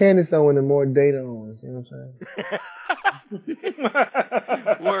 less Candace Owens and more Data Owens. You know what I'm saying?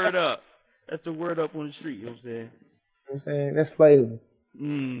 Word up. That's the word up on the street. You know what I'm saying? You know what I'm saying? That's flavor.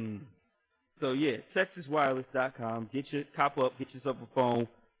 So yeah, TexasWireless.com. Cop up, get yourself a phone.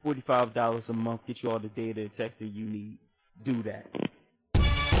 $45 a month. Get you all the data and text that you need. Do that.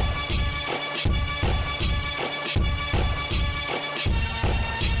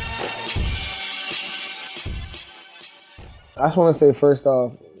 I just want to say first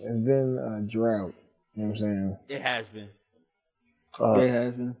off, it's been a drought. You know what I'm saying? It has been. It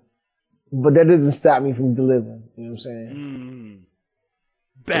has been. But that doesn't stop me from delivering. You know what I'm saying?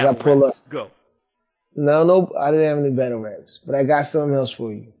 Battle raps, go. No, I didn't have any battle raps. But I got something else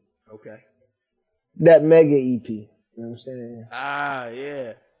for you. Okay. That Mega EP. You know what I'm saying? Ah,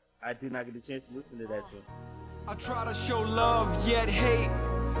 yeah. I did not get a chance to listen to that one. I try to show love, yet hate.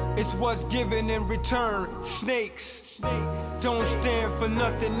 It's what's given in return. Snakes don't stand for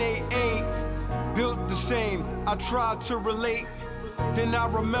nothing they ain't. Built the same. I try to relate. Then I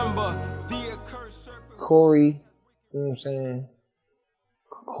remember the accursed serpent. Corey, you know what I'm saying?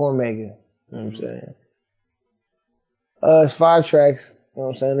 Cormega, you know what I'm saying? It's 5 tracks, you know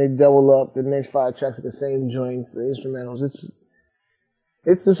what I'm saying? They double up the next 5 tracks at the same joints, the instrumentals.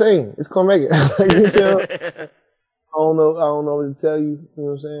 It's the same. It's Cormega. You know what I'm saying? I don't know what to tell you. You know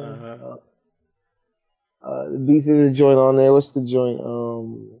what I'm saying? The Beats is a joint on there. What's the joint?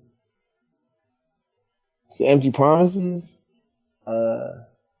 It's Empty Promises.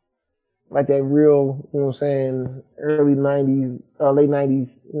 Like that real, you know what I'm saying, early 90s, late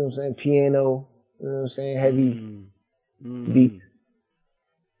 90s, you know what I'm saying, piano, you know what I'm saying, heavy beats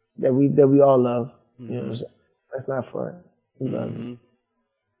that we all love. You know what I'm saying? That's not fun. We love it.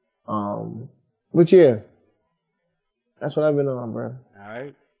 But yeah, that's what I've been on, bro. All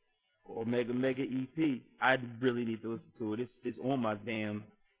right. Mega EP. I really need to listen to it. It's on my damn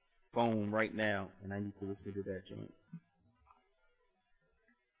phone right now, and I need to listen to that joint.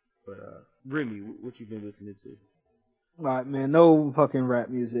 But Remy, what you been listening to? All right, man. No fucking rap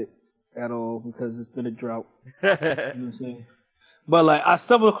music at all because it's been a drought. You know what I'm saying? But like, I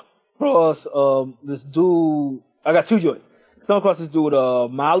stumbled across this dude. I got two joints. Stumbled across this dude,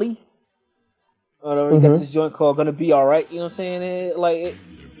 Molly. He got this joint called "Gonna Be Alright." You know what I'm saying?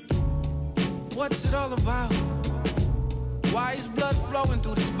 What's it all about? Why is blood flowing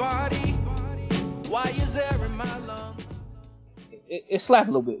through this body? Why is air in my lungs? It slapped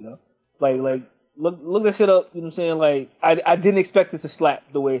a little bit, though. Like look that shit up. You know what I'm saying? Like I didn't expect it to slap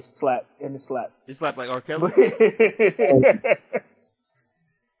the way it slapped, and it slapped. It slapped like R. Kelly.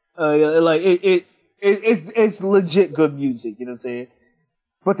 It's legit good music. You know what I'm saying?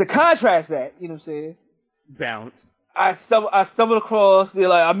 But to contrast that, you know what I'm saying? Balance. I stumbled across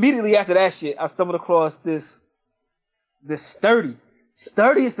immediately after that shit. I stumbled across this Sturdy.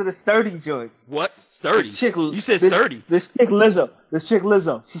 Sturdy is to the sturdy joints. What? Sturdy? You said sturdy. This chick Lizzo.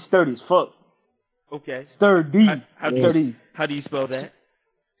 She's sturdy as fuck. Okay. Sturdy. Sturdy. How do you spell that?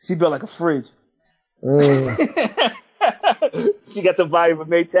 She built like a fridge. She got the body of a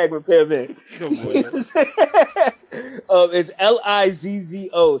Maytag repairman. It's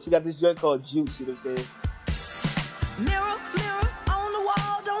Lizzo. She got this joint called Juice. You know what I'm saying? Mirror, mirror on the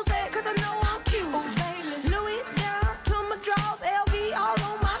wall, don't say it 'cause I know I'm cute. Louis down to my drawers, LV all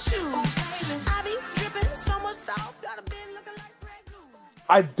on my shoes. I be dripping so much sauce, got a bin looking like ragu.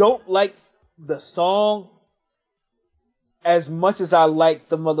 I don't like the song as much as I like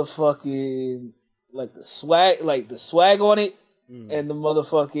the motherfucking the swag on it, and the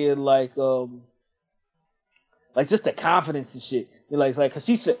motherfucking just the confidence and shit. Cause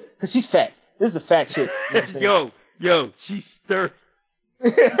she's fat. This is a fat chick. You know what I'm saying? Yo, she's sturdy.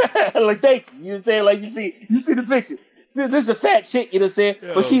 Thank you. You know what I'm saying? You see the picture. See, this is a fat chick, you know what I'm saying?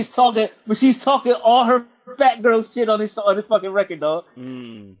 Yo. But she's talking all her fat girl shit on this fucking record, dog.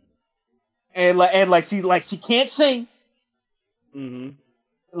 And she can't sing. It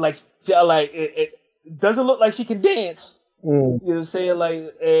doesn't look like she can dance. You know what I'm saying?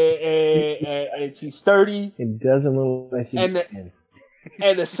 And she's sturdy. It doesn't look like she can dance.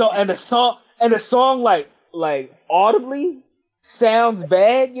 And the song audibly sounds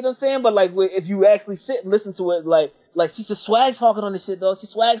bad, you know what I'm saying? But if you actually sit and listen to it, she's just swag talking on this shit, dog. She's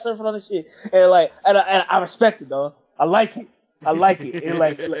swag surfing on this shit, and I respect it, dog. I like it. And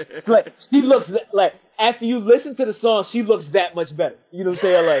she looks after you listen to the song, she looks that much better. You know what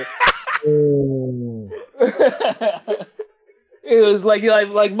I'm saying? It was like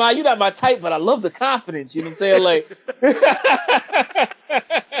Ma, you're not my type, but I love the confidence. You know what I'm saying?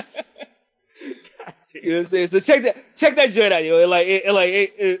 You know what I'm saying? So check that joint out, yo.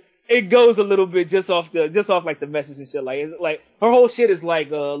 It goes a little bit just off the message and shit. Her whole shit is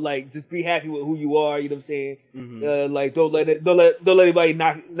just be happy with who you are. You know what I'm saying? Don't let anybody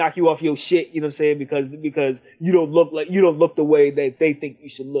knock you off your shit. You know what I'm saying? Because you don't look the way that they think you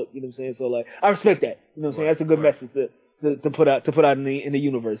should look. You know what I'm saying? So I respect that. You know what I'm saying? That's a good message to put out in the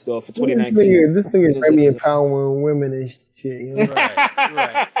universe, though, for 2019. This thing is maybe empowering women and shit. You know?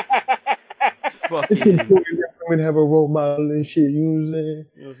 Right. It's important that women have a role model and shit. You know what I'm saying?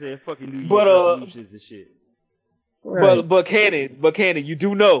 You know what I'm saying? Fucking New Year's resolutions and shit. Right. But Cannon, you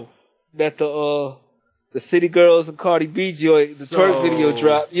do know that the City Girls and Cardi B joint, the twerk video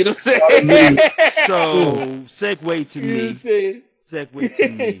drop. You know what I'm saying? So segue to me. Segue to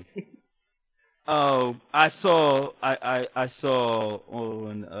me. I saw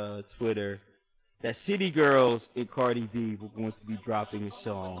on Twitter that City Girls and Cardi B were going to be dropping a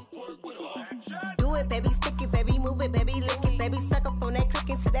song. Do it, baby, stick it, baby, move it, baby, lick it, baby, suck up on that, click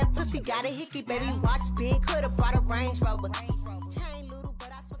into that pussy, got a hickey, baby, watch big, could've brought a Range Rover.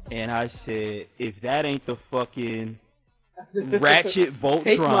 And I said, if that ain't the fucking Ratchet Voltron.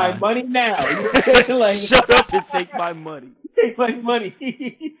 Take my money now. Shut up and take my money. Take my money.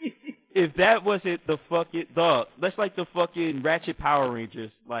 If that wasn't the fucking dog, that's like the fucking Ratchet Power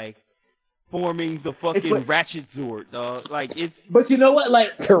Rangers, forming the fucking Ratchetzord, dog. But you know what?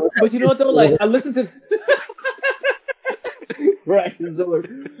 Though? I listened to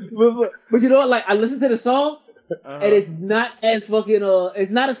Ratchetzord. but you know what? Like, I listened to the song, and it's not as fucking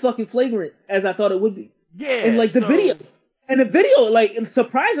flagrant as I thought it would be. Yeah. And like the video, like,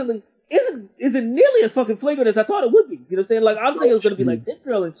 surprisingly, isn't nearly as fucking flagrant as I thought it would be. You know what I'm saying? Like, I was thinking it was gonna be like tip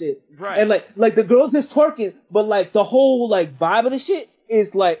drill and shit. Right. And like the girls just twerking, but like the whole like vibe of the shit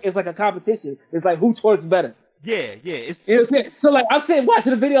is like it's like a competition. It's like who twerks better. Yeah. It's, you know what I'm saying? So like I'm saying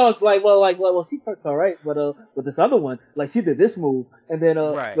watching the video, it's like well she twerks all right, but this other one, like she did this move, and then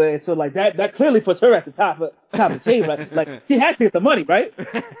but, so like that clearly puts her at the top of the chain, right? Like she has to get the money, right?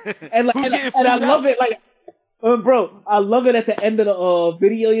 And like and I love it, like. Bro, I love it at the end of the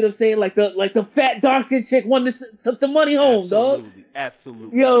video. You know what I'm saying? Like the fat dark skinned chick took the money home, dog.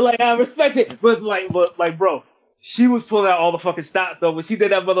 Absolutely. Yo, like I respect it, but bro, she was pulling out all the fucking stops though. When she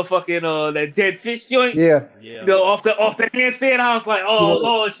did that motherfucking that dead fish joint, yeah. You know, off the handstand, I was like, oh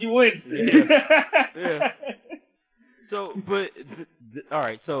Lord, she wins. Yeah. So, but all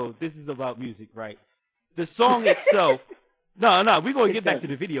right. So this is about music, right? The song itself. No, we're gonna get back to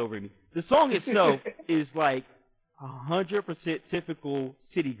the video, Remy. The song itself is like 100% typical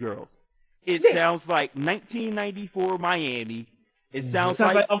City Girls. It sounds like 1994 Miami. It sounds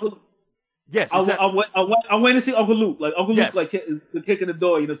like Uncle. Yes. I'm waiting to see Uncle Luke. Like Uncle Luke, like kicking the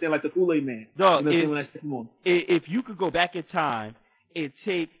door. You know what I'm saying? Like the Kool-Aid Man. Dog, you know if you could go back in time and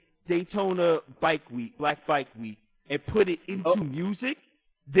take Daytona Black Bike Week, and put it into music,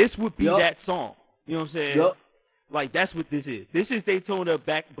 this would be that song. You know what I'm saying? Yep. Like, that's what this is. This is Daytona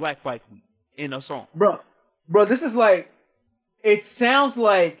Black Bike Week in a song. Bro, this is like, it sounds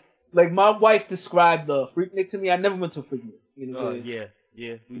like my wife described the Freaknik to me. I never went to a Freaknik. You know what I'm saying?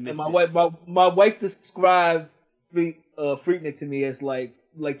 Yeah. And my wife described Freaknik to me as like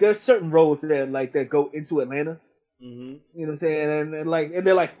there's certain roads that go into Atlanta. Mm-hmm. You know what I'm saying? And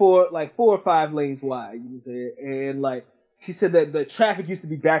they're like four or five lanes wide. You know what I'm saying? And like, she said that the traffic used to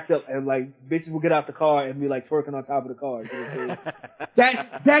be backed up and like bitches would get out the car and be like twerking on top of the car. You know what I'm saying?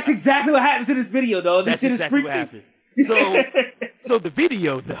 That's exactly what happens in this video, though. That's exactly what happens. So the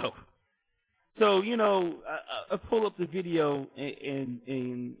video though. So, you know, I pull up the video and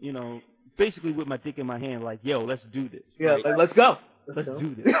you know, basically with my dick in my hand, like, yo, let's do this. Yeah, right? like, let's go. Let's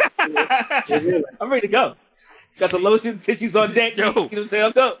do this. I'm ready to go. Got the lotion, tissues on deck. Yo. You know what I'm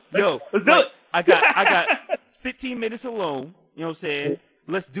saying? Let's do it. I got 15 minutes alone, you know what I'm saying?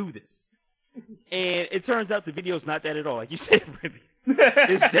 Let's do this. And it turns out the video's not that at all. Like you said, Remy.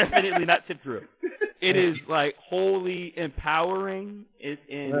 It's definitely not tip drill. It is like wholly empowering.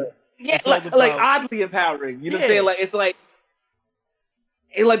 It's like oddly empowering. You know what I'm saying? Like it's like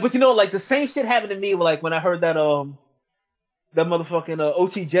but you know, like the same shit happened to me like when I heard that motherfucking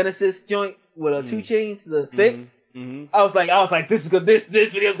OT Genesis joint with 2 Chainz, the thick. Mm-hmm. I was like, this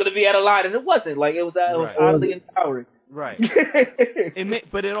video's gonna be out of line, and it wasn't. Like it was oddly empowering. Right.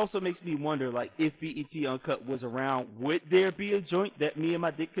 But it also makes me wonder, like, if BET Uncut was around, would there be a joint that me and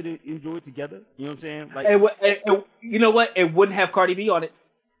my dick could enjoy together? You know what I'm saying? Like, you know what? It wouldn't have Cardi B on it.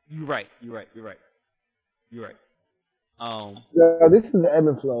 You're right. This is the ebb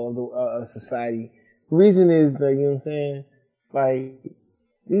and flow of society. The reason is, like, you know what I'm saying? Like,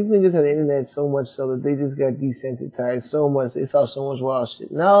 these niggas have the internet so much so that they just got desensitized so much. They saw so much wild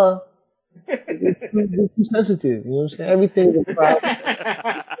shit. No. They're too sensitive. You know what I'm saying? Everything is a problem.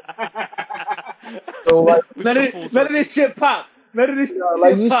 So, like, none of this shit pop. None of this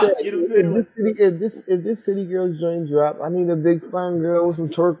like shit you pop. said, You know what I'm saying? if this City Girls joint drop, I need a big fine girl with some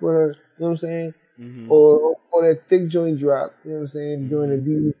twerk with her. You know what I'm saying? Mm-hmm. Or that thick joint drop. You know what I'm saying? During the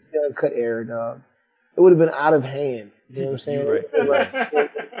BET Uncut era, dog. It would have been out of hand. You know what I'm saying? You're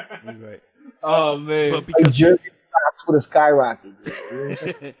right. Oh man! But because Jerky Fox would have skyrocketed. You know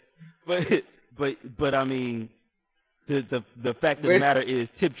what I'm saying? but I mean, the fact of the matter is,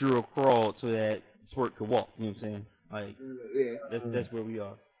 tip drill crawled so that twerk could walk. You know what I'm saying? Like, that's where we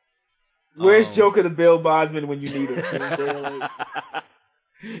are. Where's Joker the Bill Bosman when you need him? You know what I'm saying? Like,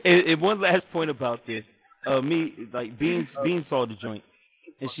 and one last point about this, Beans saw the joint,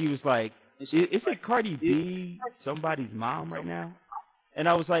 and she was like, "Is it Cardi B somebody's mom right now?" And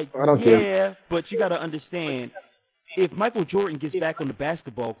I was like, I don't care. But you got to understand, if Michael Jordan gets back on the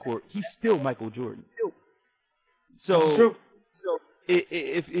basketball court, he's still Michael Jordan. So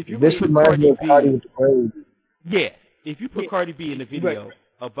if you this reminds me of Cardi with the braids. Yeah, if you put Cardi B in the video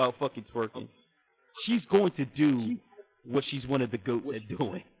about fucking twerking, she's going to do what she's one of the goats at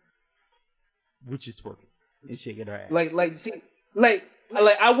doing, which is twerking and shaking her ass. Like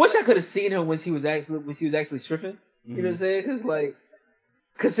I wish I could have seen her when she was actually stripping. You know what I'm saying?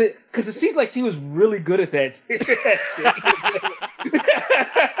 Cause it seems like she was really good at that shit.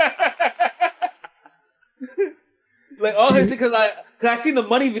 Like all her shit, cause I seen the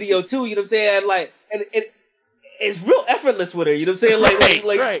money video too. You know what I'm saying? And like, and it's real effortless with her. You know what I'm saying?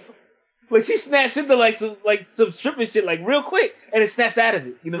 Like, like she snaps into like some stripping shit like real quick, and it snaps out of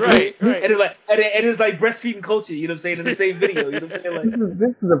it. You know what I'm saying? Right. And it's like, and it's like breastfeeding culture. You know what I'm saying? In the same video. You know what I'm saying? Like,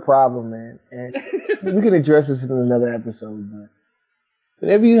 this is a problem, man. And we can address this in another episode. But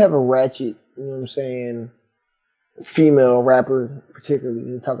whenever you have a ratchet, you know what I'm saying, female rapper, particularly,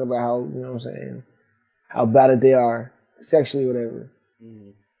 you talk about how, you know what I'm saying, how bad they are sexually, whatever. Mm-hmm.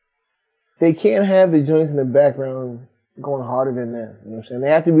 They can't have the joints in the background going harder than them. You know what I'm saying? They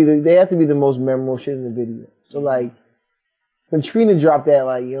have to be the most memorable shit in the video. So like when Trina dropped that,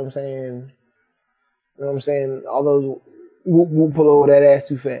 like, you know what I'm saying? You know what I'm saying? All those whoop pull over that ass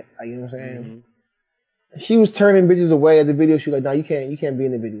too fat. Like, you know what I'm saying? Mm-hmm. She was turning bitches away at the video. She was like, no, you can't be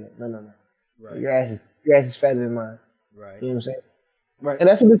in the video. No. Right. Your ass is fatter than mine. Right. You know what I'm saying? Right. And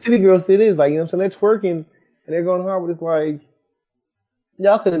that's what the City Girls did is, like, you know what I'm saying? They're twerking and they're going hard, but it's like,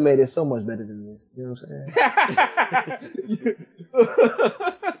 y'all could have made it so much better than this. You know what I'm saying?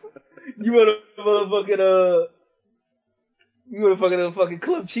 You want to fucking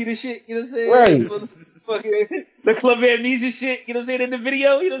club cheetah shit, you know what I'm saying? Right. Fucking the club amnesia shit, you know what I'm saying, in the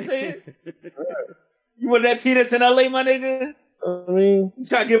video, you know what I'm saying? You want that peanuts in LA, my nigga? I mean, you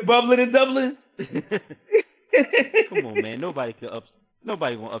trying to get bubbling in Dublin? Come on, man. Nobody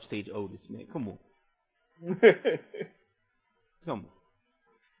gonna upstage Otis, man. Come on. Come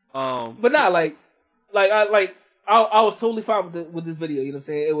on. But nah, I was totally fine with this video. You know what I'm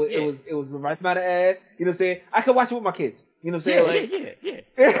saying? It was the right amount of ass. You know what I'm saying? I could watch it with my kids. You know what I'm saying? Yeah.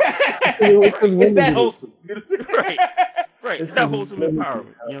 It's that wholesome. Right. It's that wholesome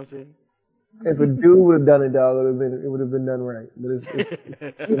empowerment. You know what I'm saying? If a dude would have done it, dog, it would have been done right. But it's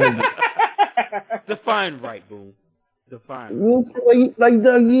define right, boom. Define. You know, like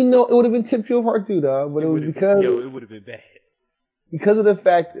Doug, you know, it would have been tipped your heart too, dog. But it was because it would have been bad because of the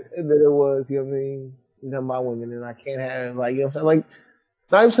fact that it was. You know what I mean? Done by women, and I can't have, like, you know what I'm saying? Like,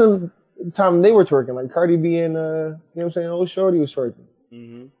 not even some time they were twerking, like Cardi B and, you know what I'm saying, old Shorty was twerking.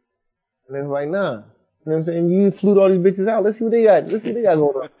 Mm-hmm. And it's like, nah. You know what I'm saying? You flew all these bitches out. Let's see what they got. Going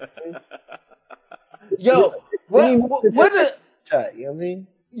on. Yo, what the... Shot, you know what I mean?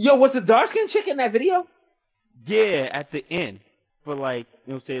 Yo, was the dark-skinned chick in that video? Yeah, at the end. For, like,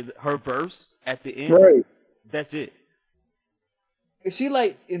 you know what I'm saying, her verse at the end. Right. That's it. Is she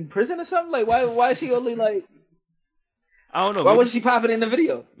like in prison or something? Like why is she only like? I don't know. Why wasn't she popping in the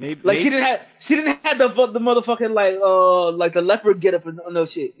video? Maybe she didn't have the motherfucking like the leopard get up and no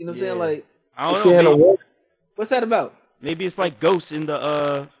shit. You know what I'm saying? Like I don't know. What's that about? Maybe it's like Ghost in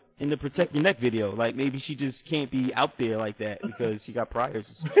the Protect Your Neck video. Like maybe she just can't be out there like that because she got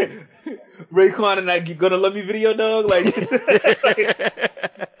priors. Raekwon and I Gonna Love Me video, dog. Like.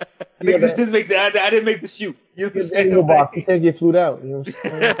 Niggas didn't make I didn't make the shoot. You know what I'm saying? Box. You can't get flued out. You know what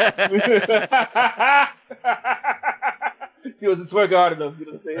I'm saying? She wasn't twerking hard enough. You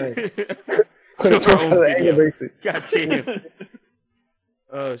know what I'm saying? God damn.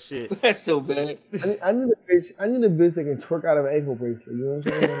 Oh shit. That's so bad. I need a bitch that can twerk out of an ankle bracelet. You know what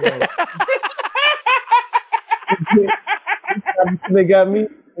I'm saying? They got me. You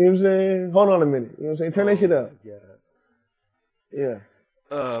know what I'm saying? Hold on a minute. You know what I'm saying? Turn that shit up. Yeah.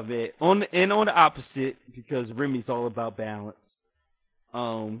 Man. On the opposite, because Remy's all about balance.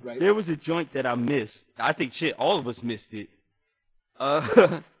 Right. There was a joint that I missed. I think all of us missed it.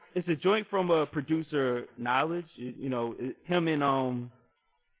 It's a joint from a producer, Knowledge. You know, him and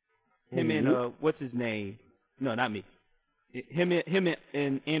what's his name? No, not me. Him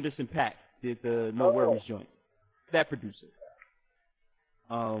and Anderson .Paak did the No Worries joint. That producer.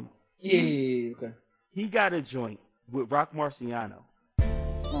 Okay. He got a joint with Rock Marciano.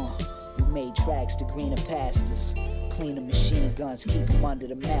 We made tracks to greener pastures, clean the machine guns, keep them under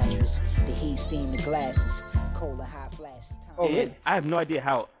the mattress, the heat steam the glasses, cola high flashes. And I have no idea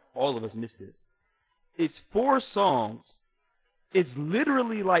how all of us missed this. It's 4 songs. It's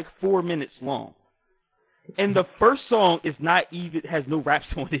literally like 4 minutes long. And the first song has no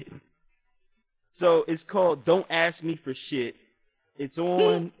raps on it. So it's called Don't Ask Me for Shit. It's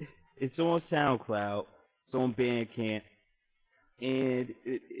on SoundCloud. It's on Bandcamp. And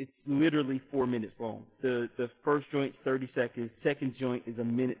it's literally 4 minutes long. The first joint's 30 seconds. Second joint is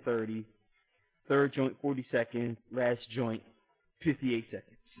 1:30. Third joint, 40 seconds. Last joint, 58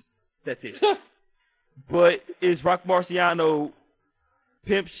 seconds. That's it. But it's Rock Marciano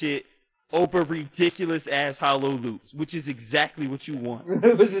pimp shit over ridiculous ass hollow loops, which is exactly what you want.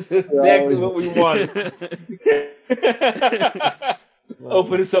 This is exactly what we wanted.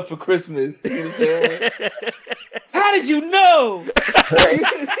 Open this up for Christmas. You know what I'm saying? How did you know?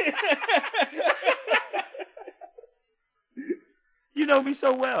 know me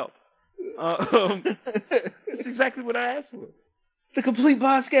so well. That's exactly what I asked for. The complete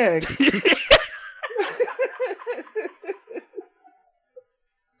boss gag.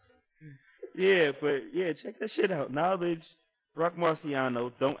 Yeah, but yeah, check that shit out. Knowledge, Rock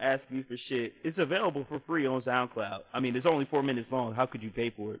Marciano, Don't Ask Me for Shit. It's available for free on SoundCloud. I mean, it's only 4 minutes long. How could you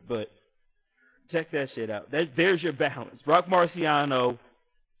pay for it? But check that shit out. There's your balance. Rock Marciano,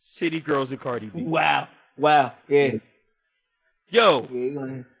 City Girls, and Cardi B. Wow. Yeah. Yo,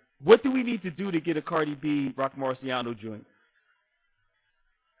 what do we need to do to get a Cardi B, Rock Marciano joint?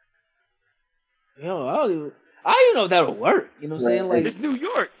 Yo, I don't even know if that'll work. You know what I'm saying? Like, it's New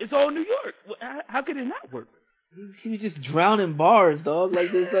York. It's all New York. How could it not work? She was just drowning bars, dog. Like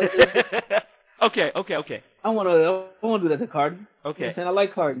this. Okay. I want to do that to Cardi. Okay. You know what I'm saying? I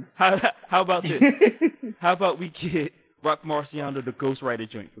like Cardi. How about this? How about we get Rock Marciano the ghostwriter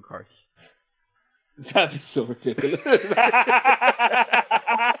joint for Cardi? That'd be so ridiculous.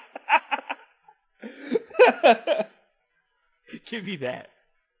 Give me that.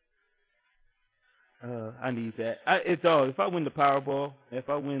 I need that. If I win the Powerball, if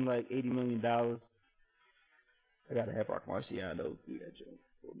I win like $80 million, I gotta have Rock Marciano do that joint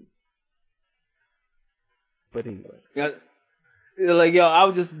for me. But anyway. Yeah. Like, yo, I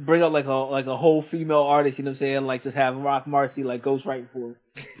would just bring up like a whole female artist, you know what I'm saying? Like, just have Rock Marcy like ghostwriting for her.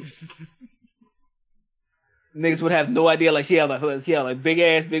 Niggas would have no idea. Like, she had like big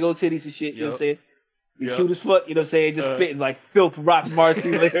ass, big old titties and shit, you know what I'm saying? Cute as fuck, you know what I'm saying? Just spitting like filth Rock Marcy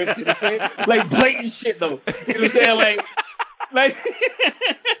lyrics, you know what I'm saying? Like blatant shit though. You know what I'm saying? Like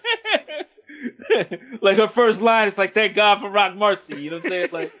like her first line is like, thank God for Rock Marcy, you know what I'm saying?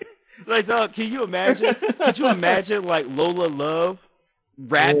 Like, dog, can you imagine? Could you imagine like Lola Love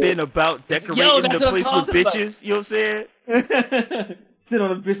rapping about decorating the place with bitches? You know what I'm saying? Sit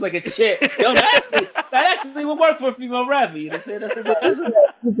on a bitch like a chick. Yo, that actually would work for a female rapper. You know what I'm saying? That's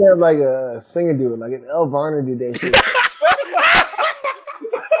you could have like a singer do it, like if El Varner did that shit.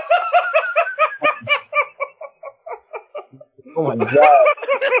 Oh my god!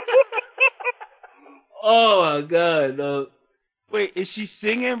 Oh my god! No. Wait, is she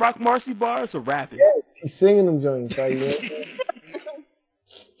singing Rock Marcy bars or rapping? Yeah, she's singing them joints. Like, and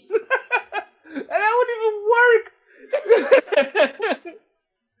that wouldn't even work.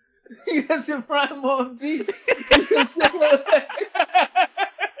 He doesn't rhyme on beat.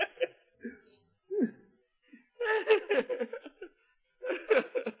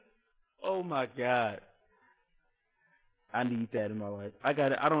 Oh my god. I need that in my life. I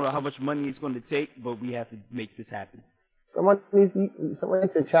don't know how much money it's going to take, but we have to make this happen. somebody needs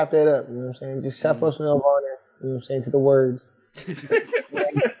to chop that up. You know what I'm saying? Just chop up some El Varner. You know what I'm saying, to the words.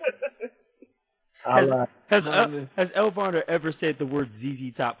 Has El Varner ever said the word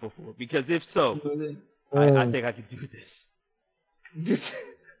ZZ Top before? Because if so, I think I could do this. Just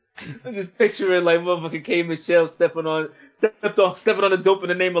picturing like motherfucking K. Michelle stepping on the dope in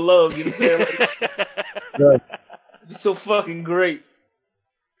the name of love. You know what I'm saying? Like, it's so fucking great.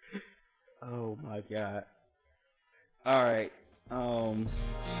 Oh my god. All right.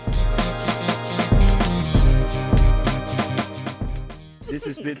 This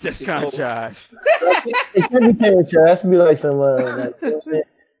has been DefCon Jive. It can't be temperature. It has to be like some. Like, you know what I'm saying?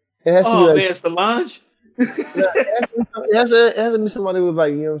 It has to be like, man, Solange. It has to be somebody with,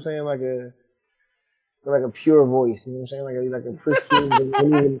 like, you know what I'm saying, like a pure voice. You know what I'm saying, like a pristine, but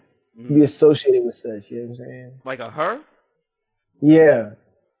wouldn't even be associated with such. You know what I'm saying? Like a her? Yeah.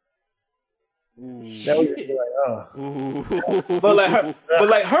 Ooh. That would be like, oh.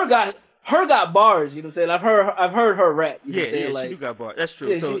 But her got bars. You know what I'm saying? I've heard her rap. You know what I'm saying? Like, she do got bars. That's true.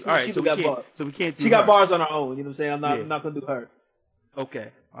 Yeah, so we can't. Do she got bars on her own. You know what I'm saying? I'm not gonna do her. Okay.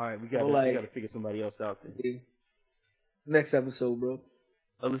 All right. We gotta figure somebody else out then. Yeah. Next episode, bro.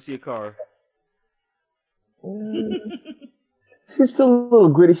 Alicia Carr. She's still a little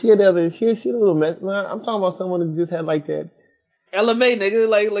gritty. She a little mess. I'm talking about someone who just had like that. LMA, nigga,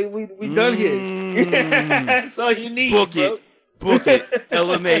 like we done here. That's all you need. Book bro. it.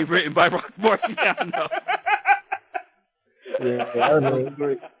 LMA, written by Rock Marciano. Yeah,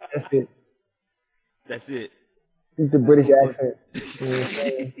 that's it. That's it. The British accent.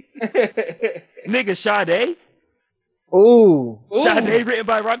 Nigga, Sade. Ooh. Sade, written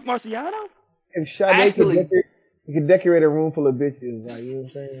by Rock Marciano. If Sade could decorate a room full of bitches, like, you know what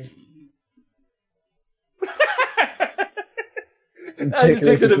I'm saying? I just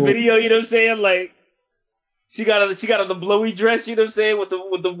picture the video, you know what I'm saying? Like, she got on the blowy dress, you know what I'm saying, with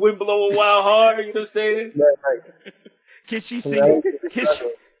the wind blowing wild hard, you know what I'm saying? Right. Can she sing?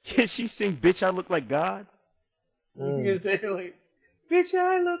 Can she sing? Bitch, I look like God. You know what I'm saying? Like, bitch,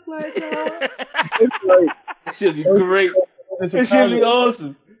 I look like God. Like, That should be great. It should be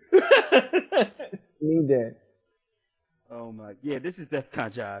awesome. Need that. Oh my, yeah, this is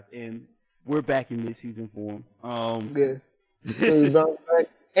DefCon Jive, and we're back in mid-season form. Yeah. So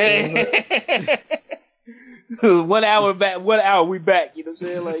you 1 hour back, 1 hour we back. You know what I'm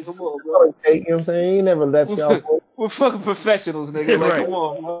saying? Like, come on, bro. you know what I'm saying? You never left y'all. We're fucking professionals, nigga. Like, Right. come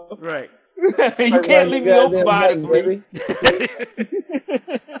on, bro. Right. You can't leave me open behind it,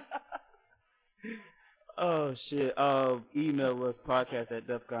 Oh shit. Email us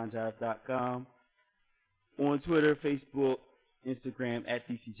podcast@defconjive.com. On Twitter, Facebook, Instagram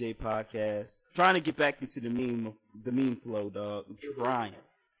 @DCJ Podcast. Trying to get back into the meme flow, dog. I'm trying.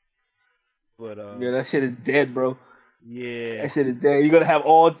 But yeah, that shit is dead, bro. Yeah. That shit is dead. You're gonna have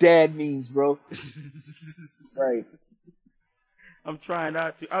all dad memes, bro. Right. I'm trying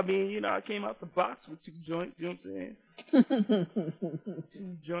not to. I mean, you know, I came out the box with 2 joints, you know what I'm saying?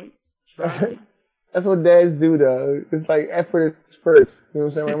 2 joints. Trying. That's what dads do, though. It's like effort is first. You know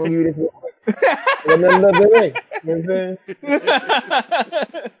what I'm saying? I'm gonna give you this one. Another way. You know what I'm saying?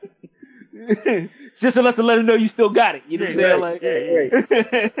 Just to let them know you still got it. You know what I'm saying? Like, right.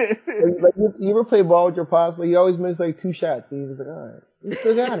 Like you ever play ball with your pops? Like, he always missed like 2 shots. He's like, all right, you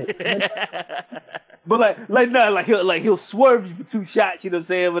still got it. But he'll swerve you for 2 shots. You know what I'm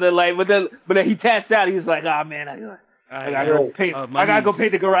saying? But then he taps out. He's like, ah, man, I gotta go paint. I gotta go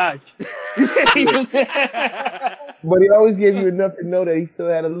paint the garage. You know what I'm saying? But he always gave you enough to know that he still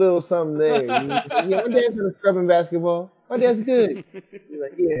had a little something there. Yeah, my dad's been scrubbing basketball. My dad's good. He's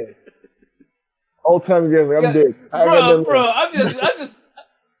like, yeah. Old time again, like, I'm dead. Bro, I'm just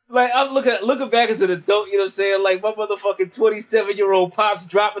like, I'm looking back as an adult, you know what I'm saying? Like, my motherfucking 27-year-old pops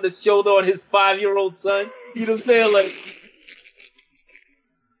dropping the shoulder on his 5-year-old son. You know what I'm saying? Like,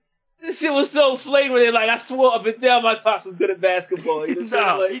 this shit was so flagrant. Like, I swore up and down my pops was good at basketball. You know what I'm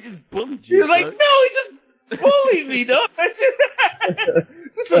saying? Like, he just bullied you. He's like, no, he just bullied me, dog. That shit,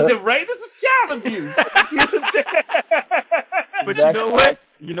 this wasn't right. This was child abuse. You know what I'm saying? But you know what?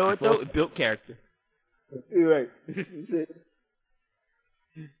 You know what, though? It built character. You're right.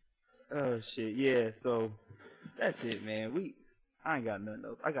 Oh shit, yeah. So that's it, man. I ain't got nothing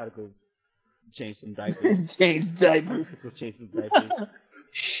else. I gotta go change some diapers. Change diapers. Go change some diapers.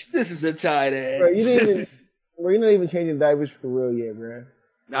 This is a tight ass. Bro, you're not even changing diapers for real yet, bro.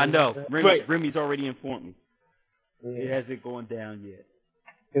 I know. Remy's already informed me. Yeah. It hasn't gone down yet.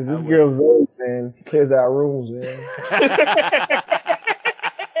 Cause this girl's old, man. She clears out rooms, man.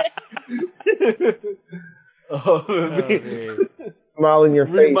 Man. Smile in your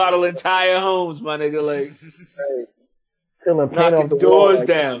face. Remodel entire homes, my nigga. Like, knocking the doors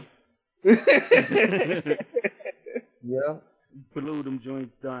down. Yeah. Blew them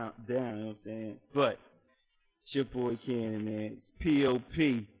joints down, you know what I'm saying? But it's your boy Cannon, man. It's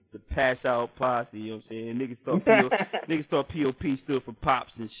P.O.P. The Pass Out Posse, you know what I'm saying? Niggas thought P.O.P. stood for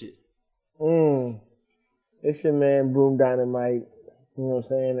pops and shit. It's your man Boom Dynamite, you know what I'm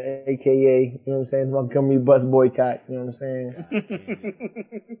saying? AKA, you know what I'm saying? Montgomery Bus Boycott, you know what I'm saying?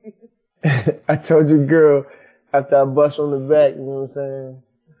 I told your girl after I bust from the back, you know what I'm saying?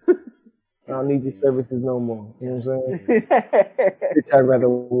 I don't need your services no more, you know what I'm saying? Bitch, I'd rather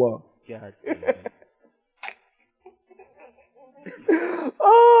walk. God damn.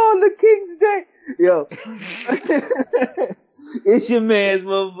 Oh, the King's Day. Yo. It's your man's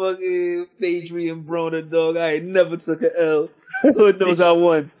motherfucking Phaedrian Broner, dog. I ain't never took an L. Hood knows I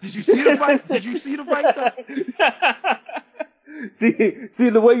won. Did you see the fight? Though? See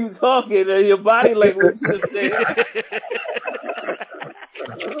the way you talking and your body language, you know what I'm saying?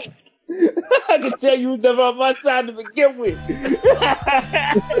 I can tell you was never on my side to begin with.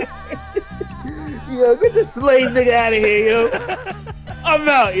 Yo, get the slave nigga out of here, yo. I'm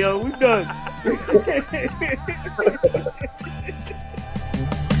out, yo. We done.